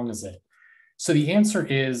 how long is it? So the answer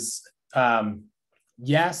is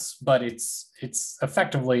yes, but it's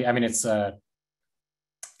effectively,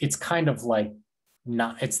 it's kind of like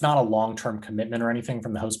it's not a long-term commitment or anything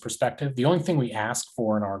from the host perspective. The only thing we ask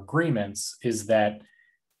for in our agreements is that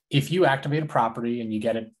if you activate a property and you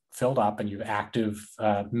get it filled up and you have active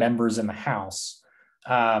members in the house,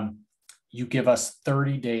 you give us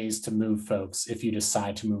 30 days to move folks if you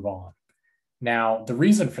decide to move on. Now, the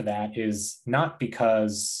reason for that is not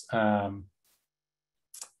because,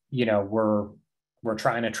 we're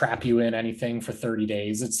trying to trap you in anything for 30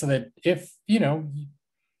 days. It's so that if,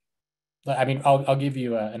 I'll give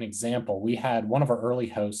you an example. We had one of our early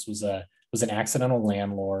hosts was an accidental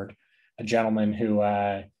landlord, a gentleman who,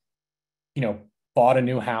 bought a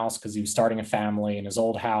new house because he was starting a family, and his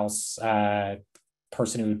old house,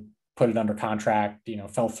 person who put it under contract,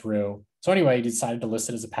 fell through. So anyway, he decided to list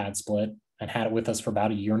it as a PadSplit and had it with us for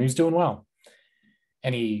about a year, and he was doing well.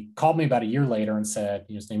 And he called me about a year later and said,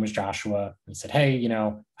 his name was Joshua. He said, hey,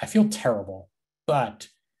 I feel terrible, but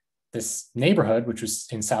this neighborhood, which was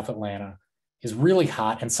in South Atlanta, is really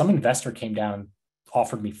hot. And some investor came down,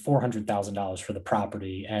 offered me $400,000 for the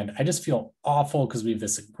property. And I just feel awful because we have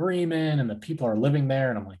this agreement and the people are living there.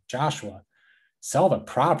 And I'm like, Joshua, sell the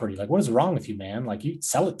property. Like, what is wrong with you, man? Like, you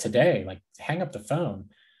sell it today, like hang up the phone,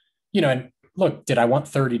 and look, did I want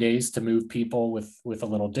 30 days to move people with a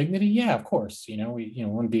little dignity? Yeah, of course. We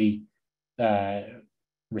want to be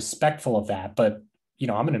respectful of that, but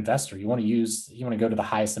I'm an investor. You want to go to the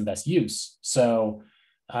highest and best use. So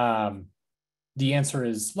the answer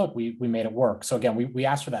is, look, we made it work. So again, we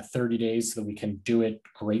asked for that 30 days so that we can do it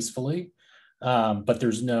gracefully, but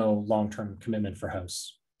there's no long-term commitment for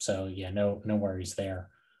hosts. So yeah, no worries there.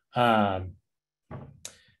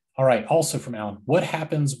 All right. Also from Alan, what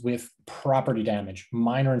happens with property damage,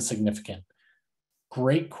 minor and significant?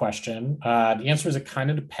 Great question. The answer is it kind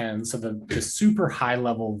of depends. So the super high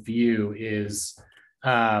level view is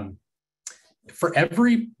we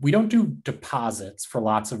don't do deposits for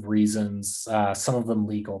lots of reasons, some of them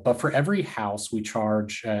legal, but for every house we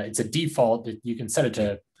charge, it's a default. You can set it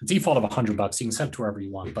to a default of $100. You can set it to wherever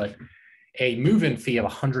you want, but a move-in fee of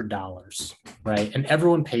 $100, right? And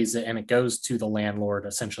everyone pays it, and it goes to the landlord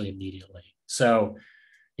essentially immediately. So,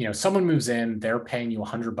 someone moves in, they're paying you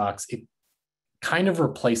 $100. It kind of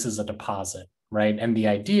replaces a deposit, right? And the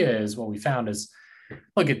idea is, what we found is,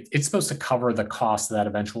 look, it's supposed to cover the cost of that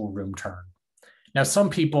eventual room turn. Now, some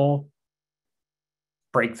people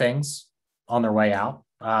break things on their way out,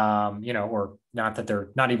 or not that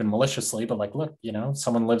they're not even maliciously, but like, look,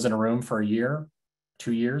 someone lives in a room for a year,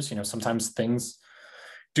 2 years, sometimes things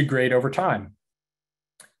degrade over time.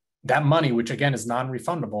 That money, which again is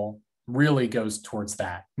non-refundable, really goes towards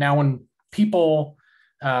that. Now, when people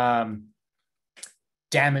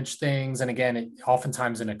damage things, and again,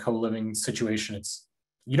 oftentimes in a co-living situation,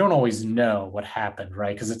 you don't always know what happened,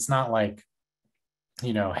 right? Because it's not like,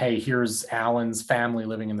 hey, here's Alan's family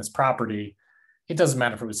living in this property. It doesn't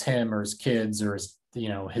matter if it was him or his kids or his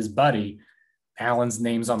buddy. Alan's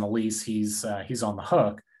name's on the lease. He's on the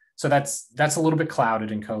hook. So that's a little bit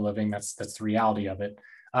clouded in co-living. That's the reality of it.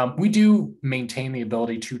 We do maintain the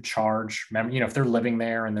ability to charge, if they're living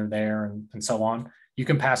there and they're there and so on, you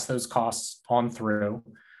can pass those costs on through.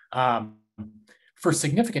 For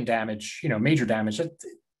significant damage, major damage, it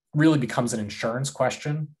really becomes an insurance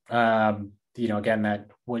question. Again, that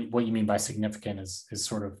what you mean by significant is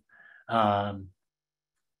sort of,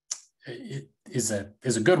 is a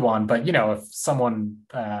good one, but if someone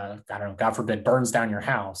I don't know, God forbid, burns down your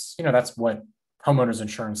house, that's what homeowners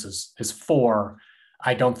insurance is for.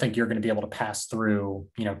 I don't think you're going to be able to pass through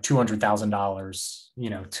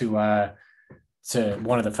 $200,000 to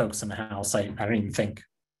one of the folks in the house. I don't even think,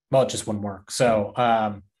 well, it just wouldn't work. So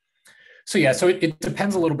it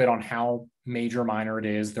depends a little bit on how major or minor it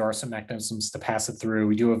is. There are some mechanisms to pass it through.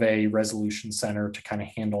 We do have a resolution center to kind of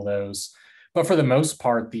handle those. But for the most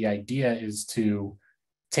part, the idea is to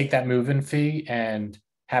take that move-in fee and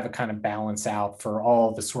have it kind of balance out for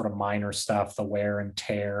all the sort of minor stuff, the wear and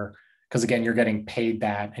tear. Because again, you're getting paid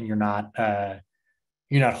that, and you're not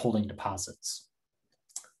holding deposits.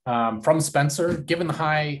 From Spencer, given the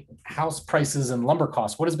high house prices and lumber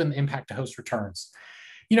costs, what has been the impact to host returns?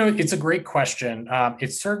 It's a great question.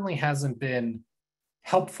 It certainly hasn't been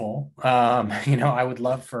helpful. I would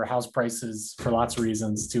love for house prices, for lots of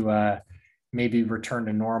reasons, to maybe return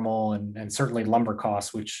to normal, and certainly lumber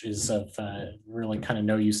costs, which is of really kind of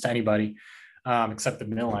no use to anybody except the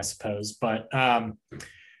mill, I suppose. But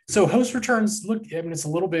so host returns, look, it's a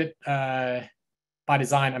little bit by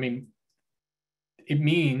design. It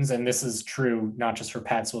means, and this is true not just for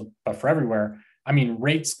PadSplit, but for everywhere,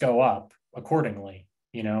 rates go up accordingly.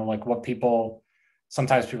 Like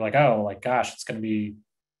sometimes people are like, oh, like, gosh, it's going to be,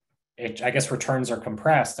 I guess returns are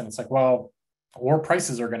compressed. And it's like, well, or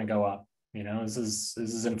prices are going to go up. This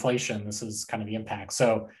is inflation. This is kind of the impact.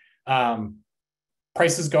 So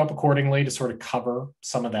prices go up accordingly to sort of cover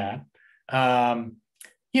some of that.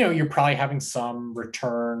 you're probably having some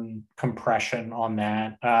return compression on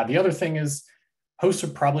that. The other thing is hosts are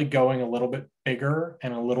probably going a little bit bigger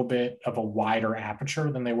and a little bit of a wider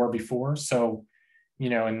aperture than they were before. So, in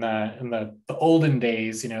the olden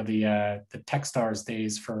days, the Techstars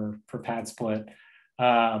days for PadSplit,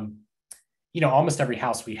 almost every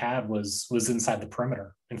house we had was inside the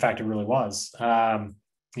perimeter. In fact, it really was.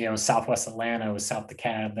 Southwest Atlanta was South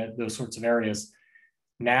DeKalb, those sorts of areas.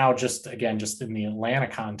 Now, just in the Atlanta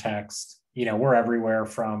context, we're everywhere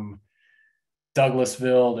from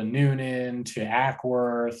Douglasville to Noonan to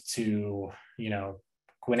Ackworth to,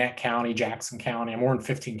 Gwinnett County, Jackson County. And we're in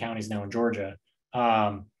 15 counties now in Georgia.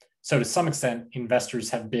 So to some extent,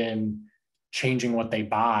 investors have been changing what they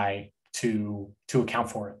buy to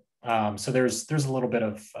account for it. So there's a little bit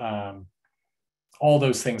of all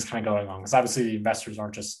those things kind of going on, because obviously the investors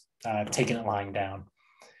aren't just taking it lying down.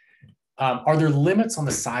 Are there limits on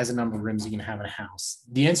the size and number of rooms you can have in a house?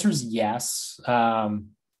 The answer is yes.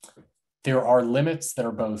 There are limits that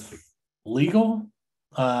are both legal.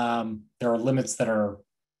 There are limits that are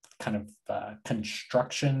kind of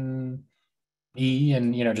construction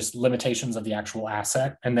and just limitations of the actual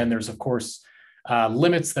asset. And then there's, of course,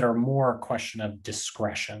 limits that are more a question of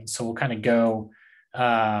discretion. So we'll kind of go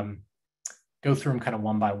through them kind of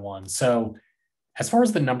one by one. So as far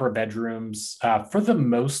as the number of bedrooms, for the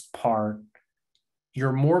most part,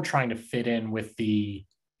 you're more trying to fit in with the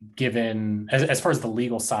given, as far as the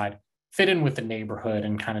legal side, fit in with the neighborhood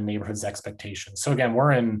and kind of neighborhood's expectations. So again,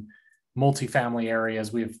 we're in multifamily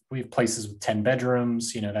areas. We have places with 10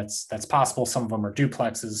 bedrooms. That's possible. Some of them are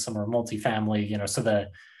duplexes, some are multifamily. So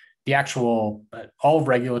the actual all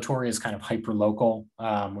regulatory is kind of hyper local,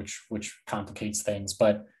 which complicates things.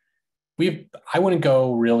 But I wouldn't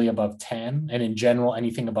go really above 10, and in general,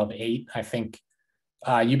 anything above 8, I think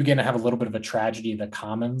you begin to have a little bit of a tragedy of the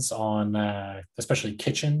commons on especially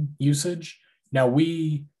kitchen usage. Now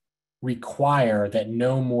we require that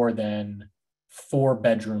no more than 4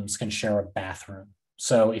 bedrooms can share a bathroom.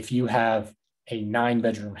 So if you have a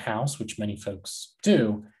 9-bedroom house, which many folks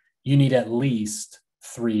do, you need at least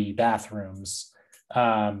 3 bathrooms.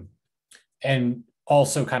 And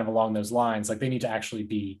also kind of along those lines, like they need to actually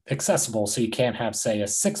be accessible. So you can't have, say, a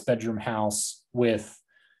 6-bedroom house with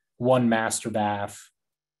 1 master bath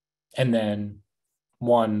and then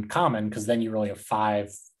 1 common, because then you really have 5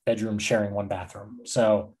 bedrooms sharing 1 bathroom.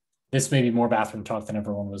 So this may be more bathroom talk than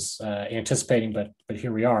everyone was anticipating, but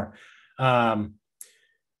here we are.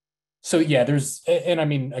 So yeah, and I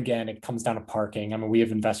mean, again, it comes down to parking. I mean, we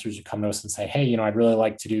have investors who come to us and say, hey, I'd really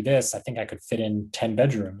like to do this. I think I could fit in 10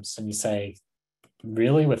 bedrooms. And you say,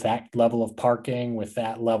 really, with that level of parking, with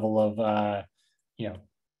that level of,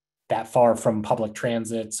 that far from public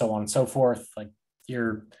transit, so on and so forth, like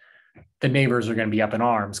the neighbors are going to be up in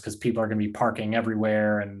arms because people are going to be parking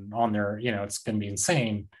everywhere and on their, it's going to be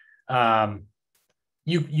insane.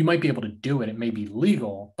 You might be able to do it. It may be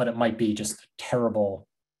legal, but it might be just a terrible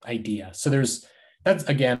idea. So that's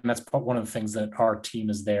one of the things that our team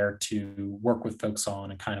is there to work with folks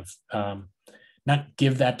on and kind of not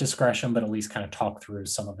give that discretion, but at least kind of talk through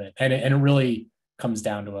some of it. And it really comes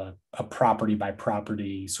down to a property by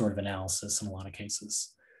property sort of analysis in a lot of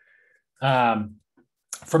cases.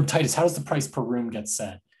 From Titus, how does the price per room get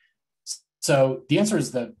set? So the answer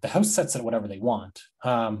is that the host sets it at whatever they want.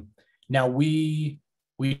 Now we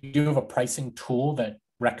do have a pricing tool that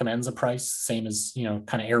recommends a price, same as,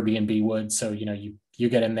 kind of Airbnb would. So, you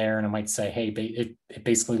get in there and it might say, hey, it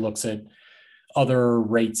basically looks at other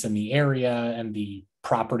rates in the area and the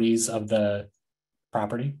properties of the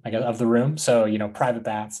property, I guess, of the room. So, private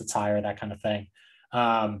baths, it's higher, that kind of thing.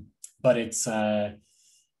 But it's,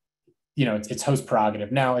 it's host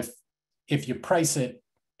prerogative. Now, if you price it,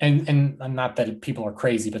 and not that people are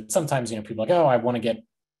crazy, but sometimes, people are like, oh, I want to get,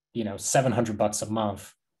 $700 a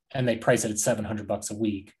month, and they price it at $700 a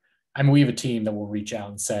week. I mean, we have a team that will reach out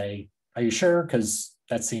and say, are you sure? Because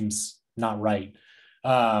that seems not right.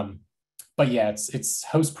 But yeah, it's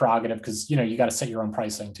host prerogative because, you got to set your own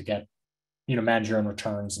pricing to get, manage your own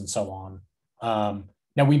returns and so on.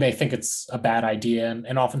 Now we may think it's a bad idea,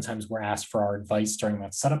 and oftentimes we're asked for our advice during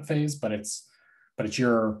that setup phase, but it's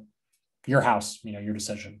your house, your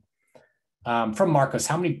decision. From Marcos,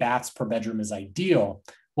 how many baths per bedroom is ideal?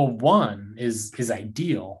 Well, 1 is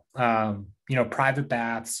ideal. Private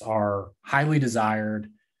baths are highly desired,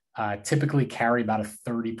 typically carry about a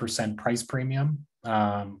 30% price premium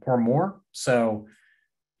or more. So,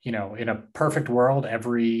 in a perfect world,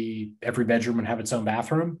 every bedroom would have its own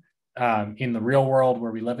bathroom. In the real world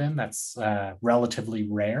where we live in, that's relatively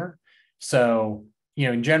rare. So,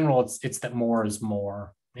 in general, it's that more is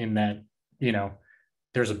more, in that,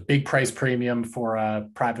 there's a big price premium for a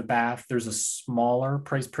private bath. There's a smaller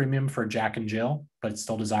price premium for Jack and Jill, but it's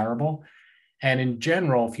still desirable. And in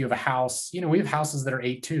general, if you have a house, we have houses that are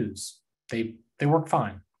 8.2s. They work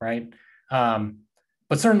fine, right?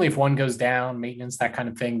 But certainly if one goes down, maintenance, that kind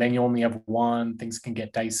of thing, then you only have one, things can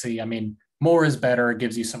get dicey. I mean, more is better. It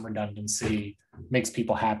gives you some redundancy, makes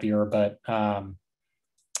people happier. But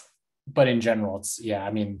in general,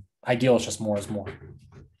 ideal is just more is more.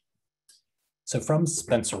 So from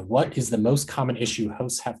Spencer, what is the most common issue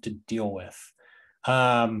hosts have to deal with?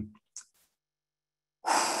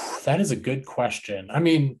 That is a good question. I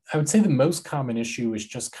mean, I would say the most common issue is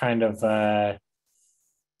just kind of,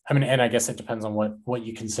 and I guess it depends on what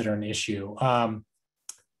you consider an issue.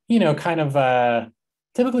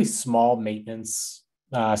 Typically small maintenance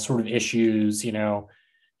sort of issues,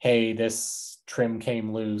 hey, this trim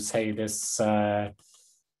came loose. Hey, this,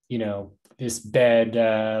 this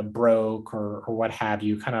bed broke or what have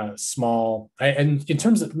you, kind of small. And in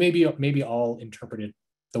terms of maybe I'll interpret it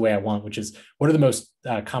the way I want, which is what are the most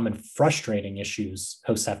common frustrating issues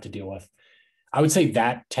hosts have to deal with? I would say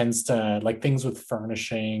that tends to, like things with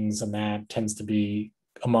furnishings, and that tends to be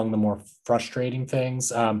among the more frustrating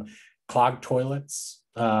things. Clogged toilets.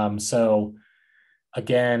 So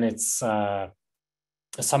again, it's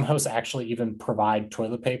some hosts actually even provide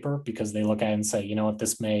toilet paper because they look at it and say, you know what,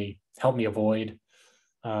 this may help me avoid,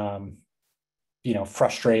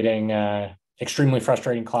 extremely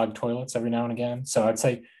frustrating clogged toilets every now and again. So I'd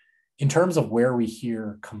say in terms of where we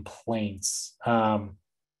hear complaints that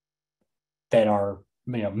are,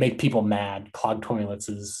 make people mad, clogged toilets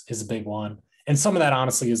is a big one. And some of that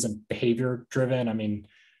honestly isn't behavior driven. I mean,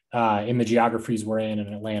 in the geographies we're in,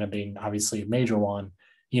 and Atlanta being obviously a major one,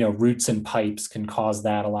 roots and pipes can cause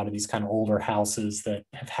that. A lot of these kind of older houses that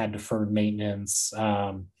have had deferred maintenance.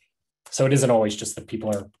 So it isn't always just that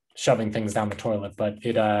people are shoving things down the toilet, but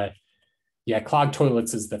clogged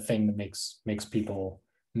toilets is the thing that makes people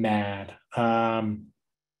mad.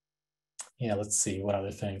 Let's see what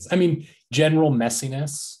other things. I mean, general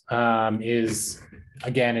messiness is,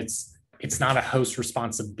 again, it's not a host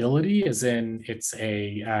responsibility, as in it's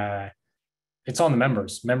on the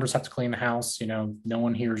members. Members have to clean the house. No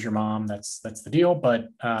one hears your mom. That's the deal. But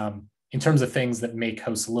in terms of things that make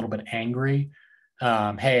hosts a little bit angry,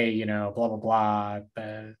 hey, blah blah blah,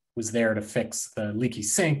 was there to fix the leaky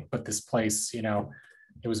sink, but this place,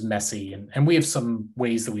 it was messy, and we have some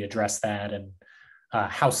ways that we address that, and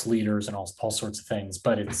house leaders and all sorts of things.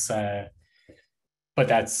 But it's but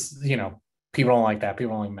that's people don't like that.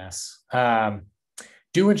 People don't like mess.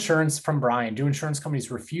 Do insurance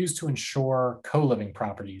companies refuse to insure co-living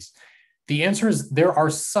properties? The answer is there are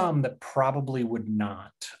some that probably would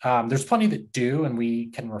not. There's plenty that do, and we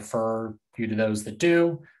can refer you to those that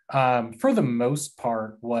do. For the most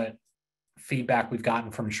part, what feedback we've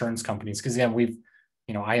gotten from insurance companies, because again,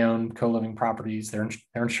 I own co-living properties, they're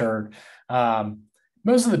insured.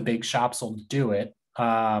 Most of the big shops will do it.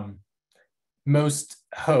 Most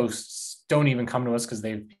hosts don't even come to us because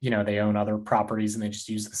they own other properties and they just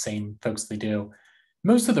use the same folks they do.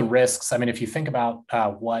 Most of the risks, I mean, if you think about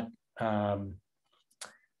what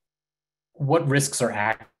risks are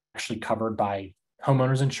actually covered by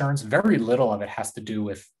homeowners insurance, very little of it has to do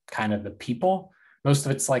with kind of the people. Most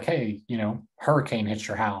of it's like, hey, hurricane hits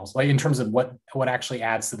your house, like in terms of what actually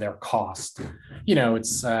adds to their cost.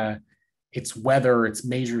 It's weather, it's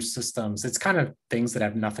major systems, it's kind of things that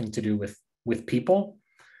have nothing to do with people.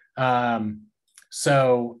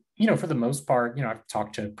 So, for the most part, I've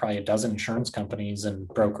talked to probably a dozen insurance companies and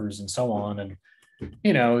brokers and so on. And,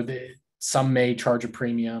 some may charge a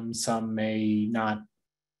premium, some may not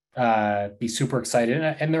be super excited.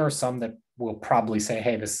 And there are some that will probably say,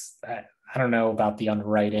 hey, this, I don't know about the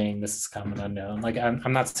underwriting, this is kind of an unknown. Like,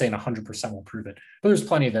 I'm not saying 100% will prove it, but there's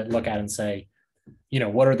plenty that look at it and say,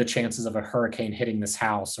 what are the chances of a hurricane hitting this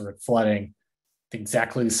house or it flooding?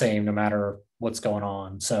 Exactly the same, no matter what's going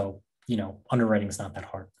on. So, underwriting is not that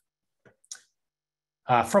hard.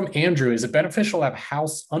 From Andrew, is it beneficial to have a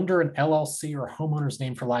house under an LLC or homeowner's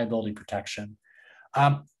name for liability protection?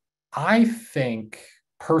 I think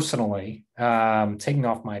personally, taking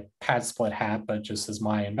off my PadSplit hat, but just as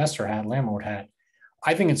my investor hat, landlord hat,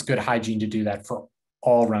 I think it's good hygiene to do that for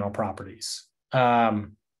all rental properties.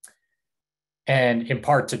 And in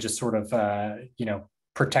part to just sort of,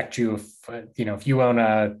 protect you if you own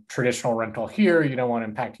a traditional rental here, you don't want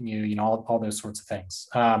it impacting you, all those sorts of things.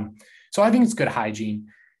 So I think it's good hygiene.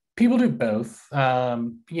 People do both.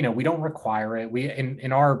 We don't require it. We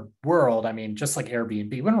in our world, I mean, just like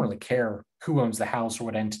Airbnb, we don't really care who owns the house or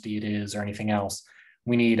what entity it is or anything else.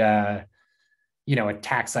 We need a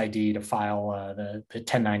tax ID to file the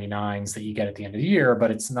 1099s that you get at the end of the year,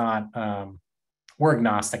 but it's not, we're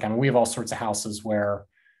agnostic. I mean, we have all sorts of houses where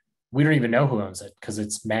we don't even know who owns it because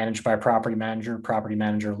it's managed by a property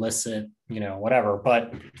manager lists it, whatever.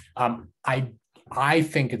 But I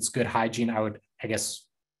think it's good hygiene. I guess,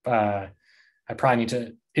 I probably need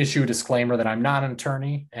to issue a disclaimer that I'm not an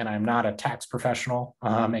attorney and I'm not a tax professional.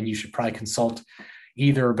 And you should probably consult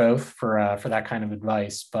either or both for that kind of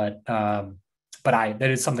advice. But that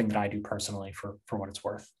is something that I do personally for what it's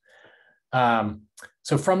worth.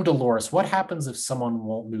 So from Dolores, what happens if someone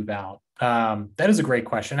won't move out? That is a great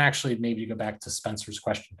question. Actually, maybe to go back to Spencer's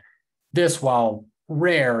question, this, while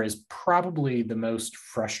rare, is probably the most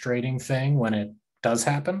frustrating thing when it does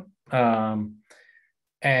happen.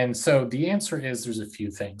 And so the answer is there's a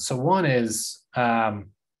few things. So one is what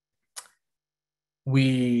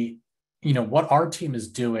our team is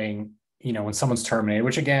doing, when someone's terminated,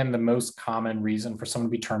 which again, the most common reason for someone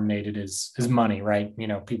to be terminated is money, right?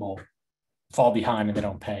 People fall behind and they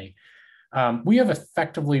don't pay. We have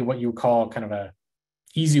effectively what you would call kind of a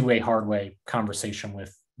easy way, hard way conversation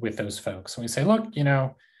with those folks. And we say, look,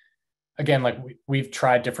 again, like we've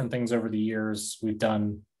tried different things over the years. We've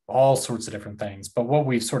done all sorts of different things. But what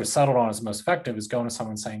we've sort of settled on as most effective is going to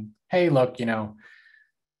someone saying, hey, look,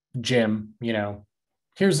 Jim,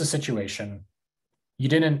 here's the situation. You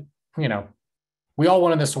didn't, we all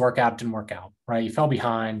wanted this to work out, didn't work out, right? You fell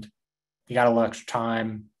behind, you got a little extra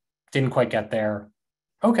time, didn't quite get there.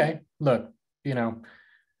 Okay, look,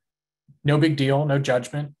 no big deal, no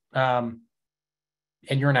judgment. And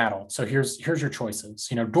you're an adult. So here's your choices.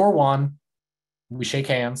 Door one, we shake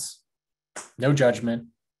hands, no judgment.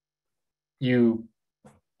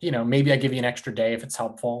 Maybe I give you an extra day if it's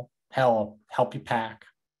helpful. Hell, I'll help you pack,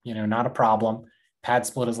 not a problem.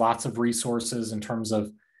 PadSplit has lots of resources in terms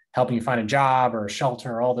of helping you find a job or a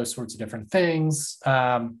shelter, all those sorts of different things.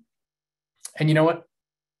 And you know what?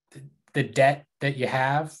 The debt that you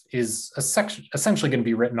have is essentially going to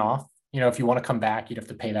be written off. If you want to come back, you'd have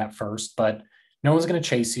to pay that first, but no one's going to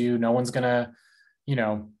chase you. No one's going to,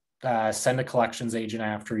 send a collections agent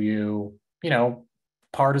after you,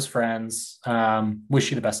 part as friends,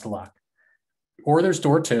 wish you the best of luck. Or there's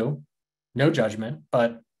door two, no judgment,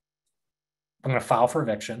 but I'm going to file for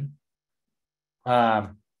eviction.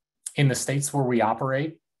 In the states where we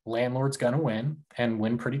operate, landlord's going to win and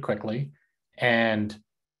win pretty quickly. And,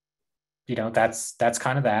 that's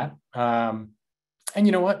kind of that. And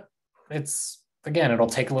you know what? It'll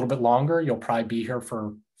take a little bit longer. You'll probably be here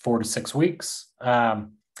for 4 to 6 weeks, but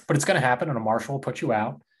it's going to happen and a marshal will put you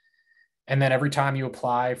out. And then every time you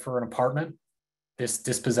apply for an apartment, this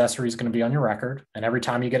dispossessory is going to be on your record. And every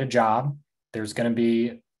time you get a job, there's going to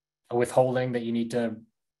be a withholding that you need to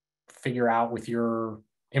figure out with your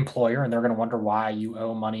employer. And they're going to wonder why you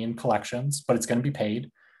owe money in collections, but it's going to be paid.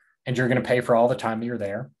 And you're going to pay for all the time that you're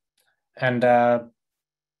there. And, but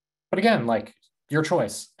again, like your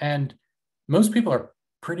choice. And most people are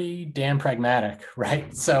pretty damn pragmatic,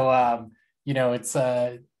 right? So,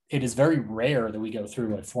 it is very rare that we go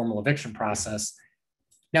through a formal eviction process.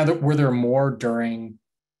 Now, were there more during,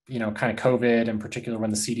 kind of COVID, in particular when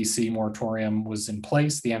the CDC moratorium was in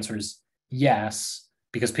place? The answer is yes,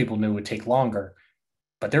 because people knew it would take longer,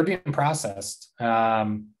 but they're being processed.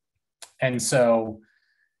 And so,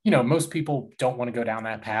 most people don't want to go down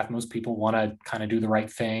that path. Most people want to kind of do the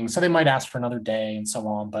right thing. So they might ask for another day and so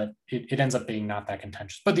on, but it ends up being not that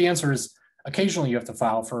contentious. But the answer is occasionally you have to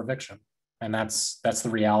file for eviction. And that's the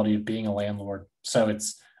reality of being a landlord. So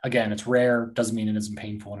it's rare, doesn't mean it isn't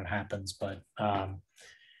painful when it happens, but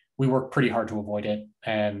we work pretty hard to avoid it.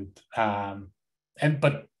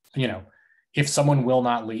 But if someone will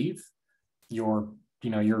not leave, your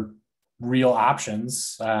real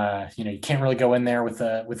options, you can't really go in there with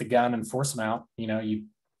a gun and force them out. You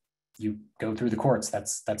go through the courts.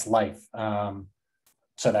 That's life.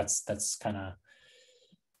 So that's kind of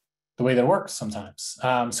the way that it works sometimes.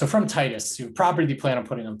 So from Titus, your property that you plan on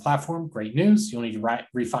putting on the platform, great news. You'll need to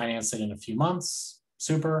refinance it in a few months.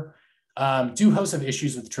 Super. Do hosts have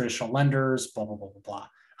issues with traditional lenders? Blah, blah, blah, blah,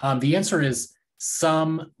 blah. The answer is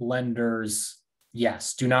some lenders,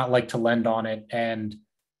 yes, do not like to lend on it. And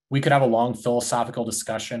we could have a long philosophical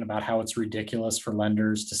discussion about how it's ridiculous for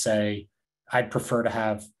lenders to say, I'd prefer to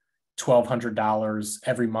have $1,200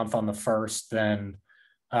 every month on the first than,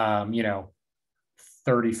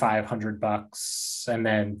 $3,500 and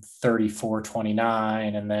then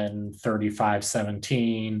 $3,429 and then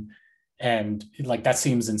 $3,517. And like, that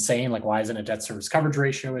seems insane. Like, why isn't a debt service coverage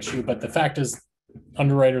ratio issue? But the fact is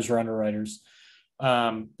underwriters are underwriters.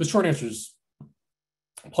 The short answer is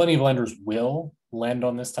plenty of lenders will lend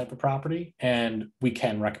on this type of property. And we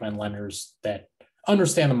can recommend lenders that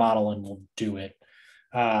understand the model and will do it.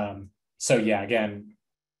 So yeah, again,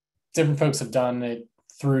 different folks have done it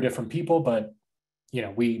through different people, but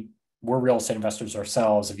we're real estate investors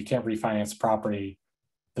ourselves. If you can't refinance property,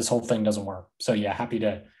 this whole thing doesn't work. So yeah,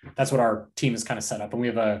 that's what our team is kind of set up. And we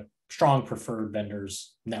have a strong preferred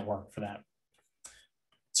vendors network for that.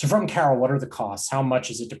 So from Carol, what are the costs? How much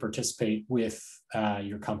is it to participate with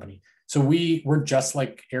your company? So we're just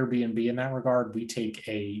like Airbnb in that regard. We take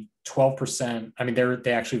a 12%. I mean,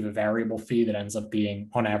 they actually have a variable fee that ends up being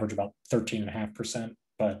on average about 13.5%,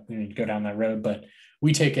 but you go down that road. But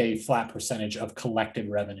we take a flat percentage of collected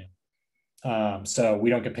revenue. So we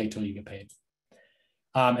don't get paid till you get paid.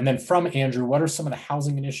 And then from Andrew, what are some of the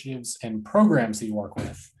housing initiatives and programs that you work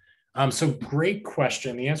with? So great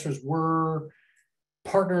question. The answer is we're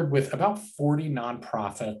partnered with about 40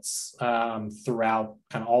 nonprofits throughout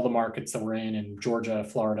kind of all the markets that we're in Georgia,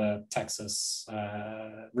 Florida, Texas,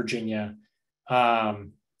 Virginia.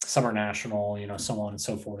 Some are national, so on and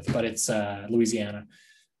so forth, but it's Louisiana.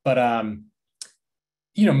 But,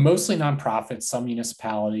 mostly nonprofits, some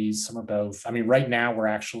municipalities, some are both. I mean, right now we're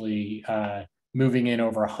actually moving in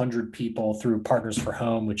over 100 people through Partners for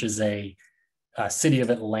Home, which is a City of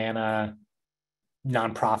Atlanta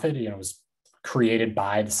nonprofit. It was created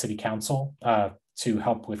by the city council to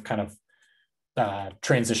help with kind of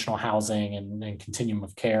transitional housing and continuum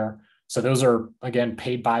of care. So those are, again,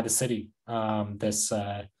 paid by the city,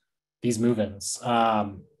 these move-ins,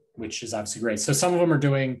 which is obviously great. So some of them are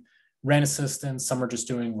doing rent assistance, some are just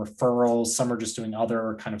doing referrals, some are just doing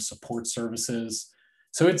other kind of support services.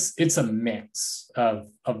 So it's a mix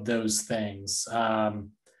of those things.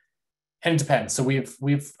 And it depends. So we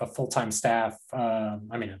have a full-time staff,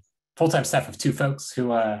 full-time staff of 2 folks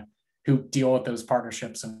who deal with those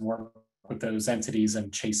partnerships and work with those entities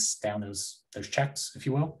and chase down those checks, if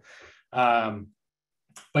you will.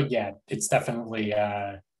 But yeah, it's definitely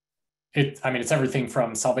it's everything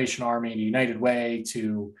from Salvation Army and United Way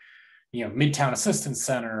to Midtown Assistance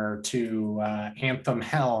Center to Anthem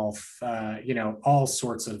Health, all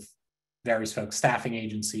sorts of various folks, staffing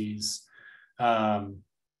agencies.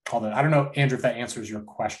 Although I don't know, Andrew, if that answers your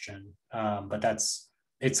question, but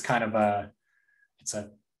it's kind of it's a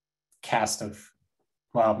cast of,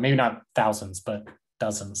 well, maybe not thousands, but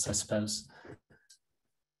dozens, I suppose.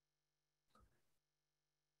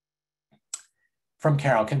 From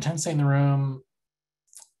Carol, can tenants stay in the room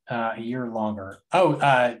a year longer?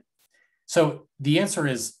 So the answer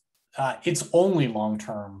is it's only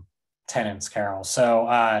long-term tenants, Carol.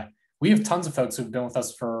 So we have tons of folks who've been with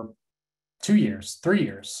us for 2 years, 3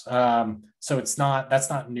 years. So that's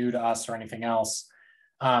not new to us or anything else.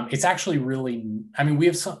 It's actually really,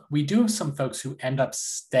 we do have some folks who end up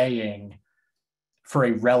staying for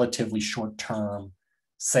a relatively short term,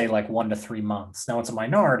 say like 1 to 3 months. Now it's a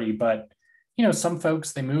minority, but some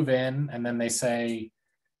folks, they move in and then they say,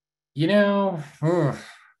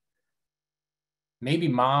 maybe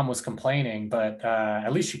mom was complaining, but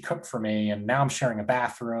at least she cooked for me, and now I'm sharing a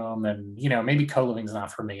bathroom, and maybe co-living's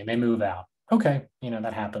not for me, and they move out. Okay,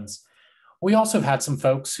 that happens. We also have had some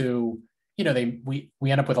folks who, we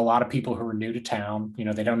end up with a lot of people who are new to town.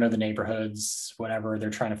 They don't know the neighborhoods, whatever.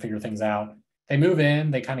 They're trying to figure things out. They move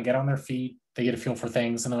in, they kind of get on their feet, they get a feel for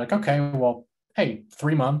things, and they're like, okay, well, hey,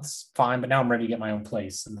 3 months, fine, but now I'm ready to get my own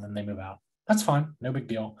place, and then they move out. That's fine, no big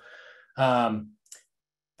deal.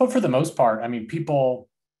 But for the most part, people,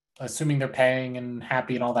 assuming they're paying and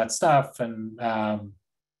happy and all that stuff, and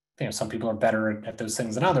some people are better at those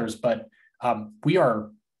things than others, but we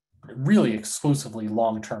are really exclusively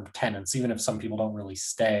long-term tenants, even if some people don't really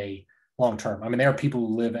stay long-term. There are people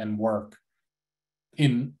who live and work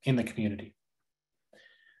in the community.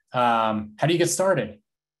 How do you get started?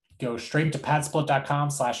 Go straight to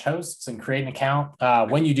padsplit.com/hosts and create an account.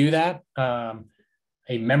 When you do that,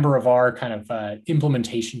 a member of our kind of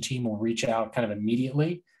implementation team will reach out kind of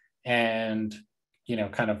immediately and,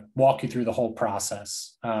 kind of walk you through the whole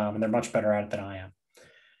process. And they're much better at it than I am.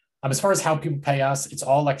 As far as how people pay us, it's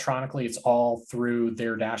all electronically. It's all through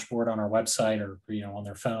their dashboard on our website or, on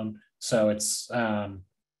their phone. So it's,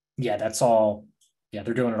 that's all. Yeah,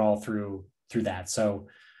 they're doing it all through that. So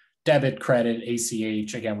debit, credit,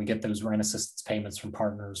 ACH, again, we get those rent assistance payments from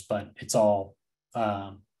partners, but it's all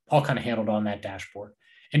kind of handled on that dashboard.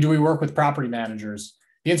 And do we work with property managers?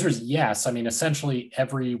 The answer is yes. Essentially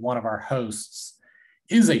every one of our hosts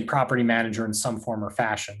is a property manager in some form or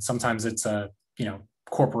fashion. Sometimes it's a,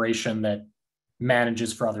 corporation that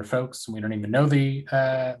manages for other folks, and we don't even know the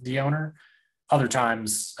owner. Other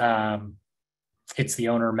times it's the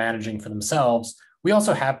owner managing for themselves. We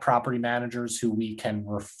also have property managers who we can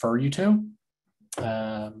refer you to.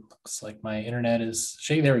 Looks like my internet is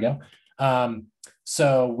shady. There we go.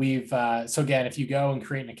 So again, if you go and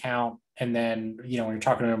create an account and then, when you're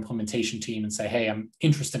talking to an implementation team and say, hey, I'm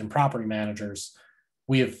interested in property managers,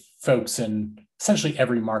 we have folks in essentially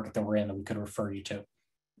every market that we're in that we could refer you to.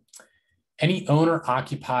 Any owner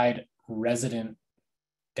occupied resident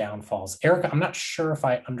downfalls. Erica, I'm not sure if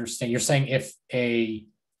I understand. You're saying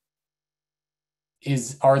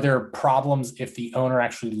are there problems if the owner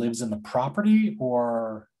actually lives in the property,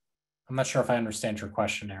 or I'm not sure if I understand your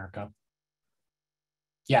question, Erica.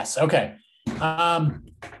 Yes. Okay.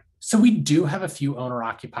 So we do have a few owner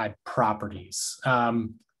occupied properties.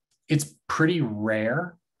 It's pretty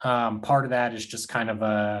rare. Part of that is just kind of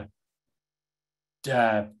I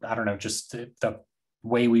don't know, just the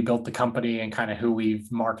way we built the company and kind of who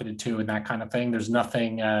we've marketed to and that kind of thing. There's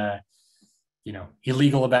nothing,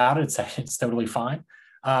 illegal about it. It's totally fine.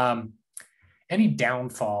 Any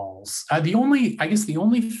downfalls? The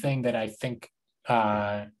only thing that I think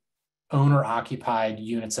owner occupied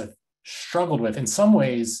units have struggled with, in some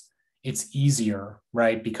ways, it's easier,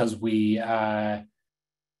 right? Because you're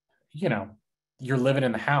living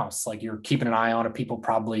in the house, like you're keeping an eye on it. People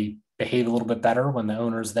probably behave a little bit better when the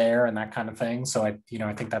owner's there and that kind of thing. So I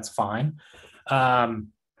think that's fine. But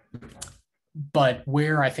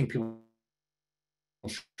where I think people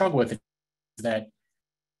struggle with it is that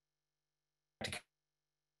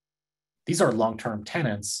these are long-term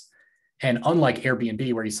tenants. And unlike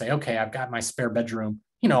Airbnb, where you say, okay, I've got my spare bedroom,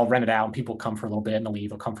 I'll rent it out and people come for a little bit and they'll leave.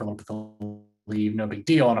 They'll come for a little bit, they'll leave, no big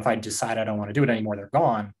deal. And if I decide I don't want to do it anymore, they're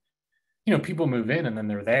gone. People move in and then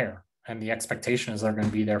they're there. And the expectation is they're going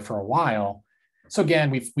to be there for a while. So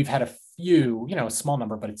again, we've had a few, a small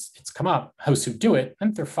number, but it's come up, hosts who do it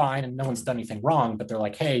and they're fine and no one's done anything wrong, but they're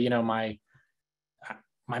like, hey, my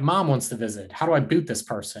mom wants to visit. How do I boot this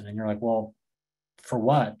person? And you're like, well, for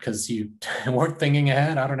what? Because you weren't thinking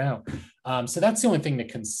ahead. I don't know. So that's the only thing to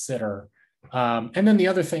consider. And then the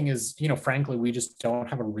other thing is, frankly, we just don't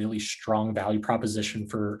have a really strong value proposition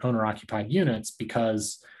for owner occupied units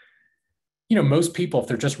because, most people, if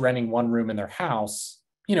they're just renting one room in their house,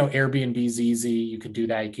 Airbnb is easy. You could do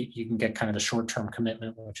that. You can get kind of the short-term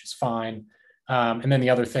commitment, which is fine. And then the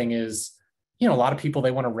other thing is, a lot of people,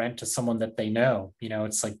 they want to rent to someone that they know.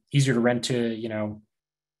 It's like easier to rent to, a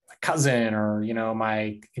cousin or,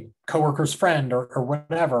 my coworker's friend or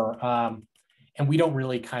whatever. And we don't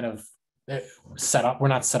really kind of we're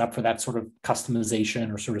not set up for that sort of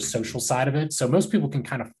customization or sort of social side of it. So most people can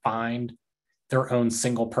kind of find their own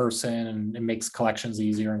single person and it makes collections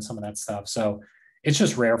easier and some of that stuff. So it's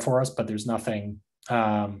just rare for us, but there's nothing,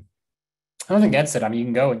 nothing against it. I mean, you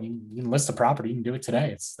can go and you can list a property, you can do it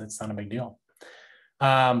today. It's not a big deal.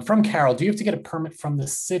 From Carol, do you have to get a permit from the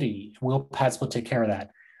city? Will PadSplit take care of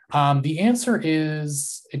that? The answer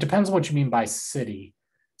is, it depends on what you mean by city.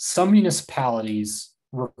 Some municipalities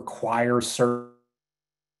require certain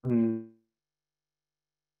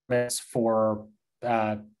permits for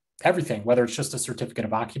everything, whether it's just a certificate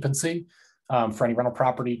of occupancy for any rental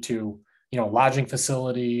property to, lodging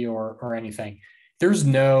facility or anything. There's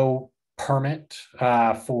no permit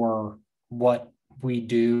for what we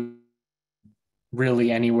do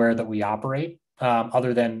really anywhere that we operate,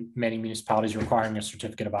 other than many municipalities requiring a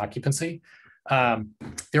certificate of occupancy.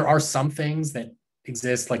 There are some things that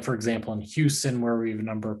exist, like for example, in Houston, where we have a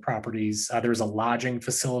number of properties, there's a lodging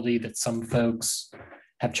facility that some folks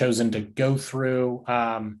have chosen to go through.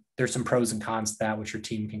 There's some pros and cons to that, which your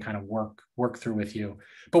team can kind of work through with you.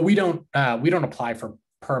 But we don't apply for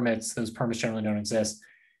permits. Those permits generally don't exist.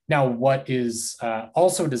 Now, what is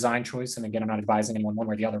also a design choice, and again, I'm not advising anyone one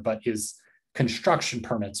way or the other, but is construction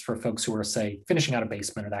permits for folks who are, say, finishing out a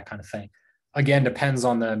basement or that kind of thing. Again, depends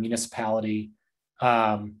on the municipality.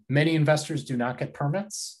 Many investors do not get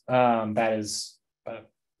permits. That is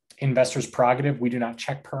investors' prerogative. We do not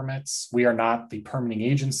check permits. We are not the permitting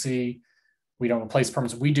agency. We don't replace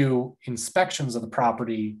permits. We do inspections of the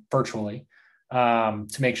property virtually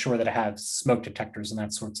to make sure that it has smoke detectors and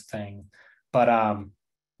that sorts of thing. But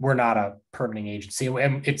we're not a permitting agency.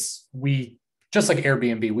 And we just like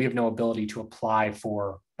Airbnb, we have no ability to apply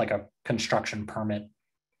for like a construction permit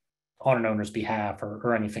on an owner's behalf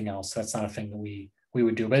or anything else. That's not a thing that we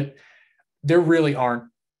would do. But there really aren't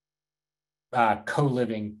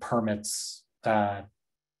co-living permits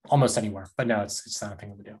almost anywhere. But no, it's not a thing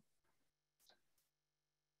that we do.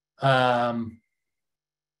 All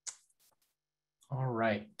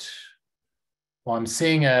right. Well, I'm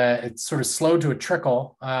seeing it's sort of slow to a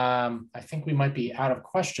trickle. I think we might be out of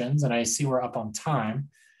questions, and I see we're up on time.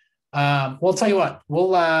 Well, I'll tell you what,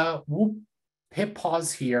 we'll hit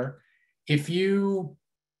pause here. If you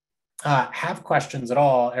have questions at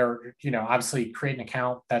all, or obviously create an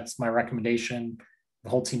account. That's my recommendation. the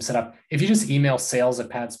whole team set up. If you just email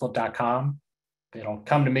sales@padsplit.com, it'll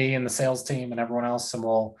come to me and the sales team and everyone else, and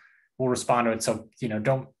we'll respond to it. So,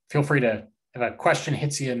 don't feel free to, if a question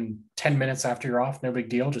hits you in 10 minutes after you're off, no big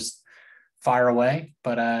deal, just fire away.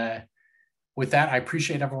 But with that, I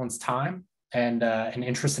appreciate everyone's time and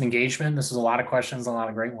interest and engagement. This was a lot of questions, a lot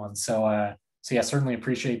of great ones. So yeah, certainly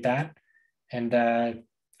appreciate that. And I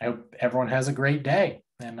hope everyone has a great day,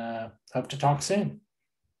 and hope to talk soon.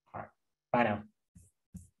 All right. Bye now.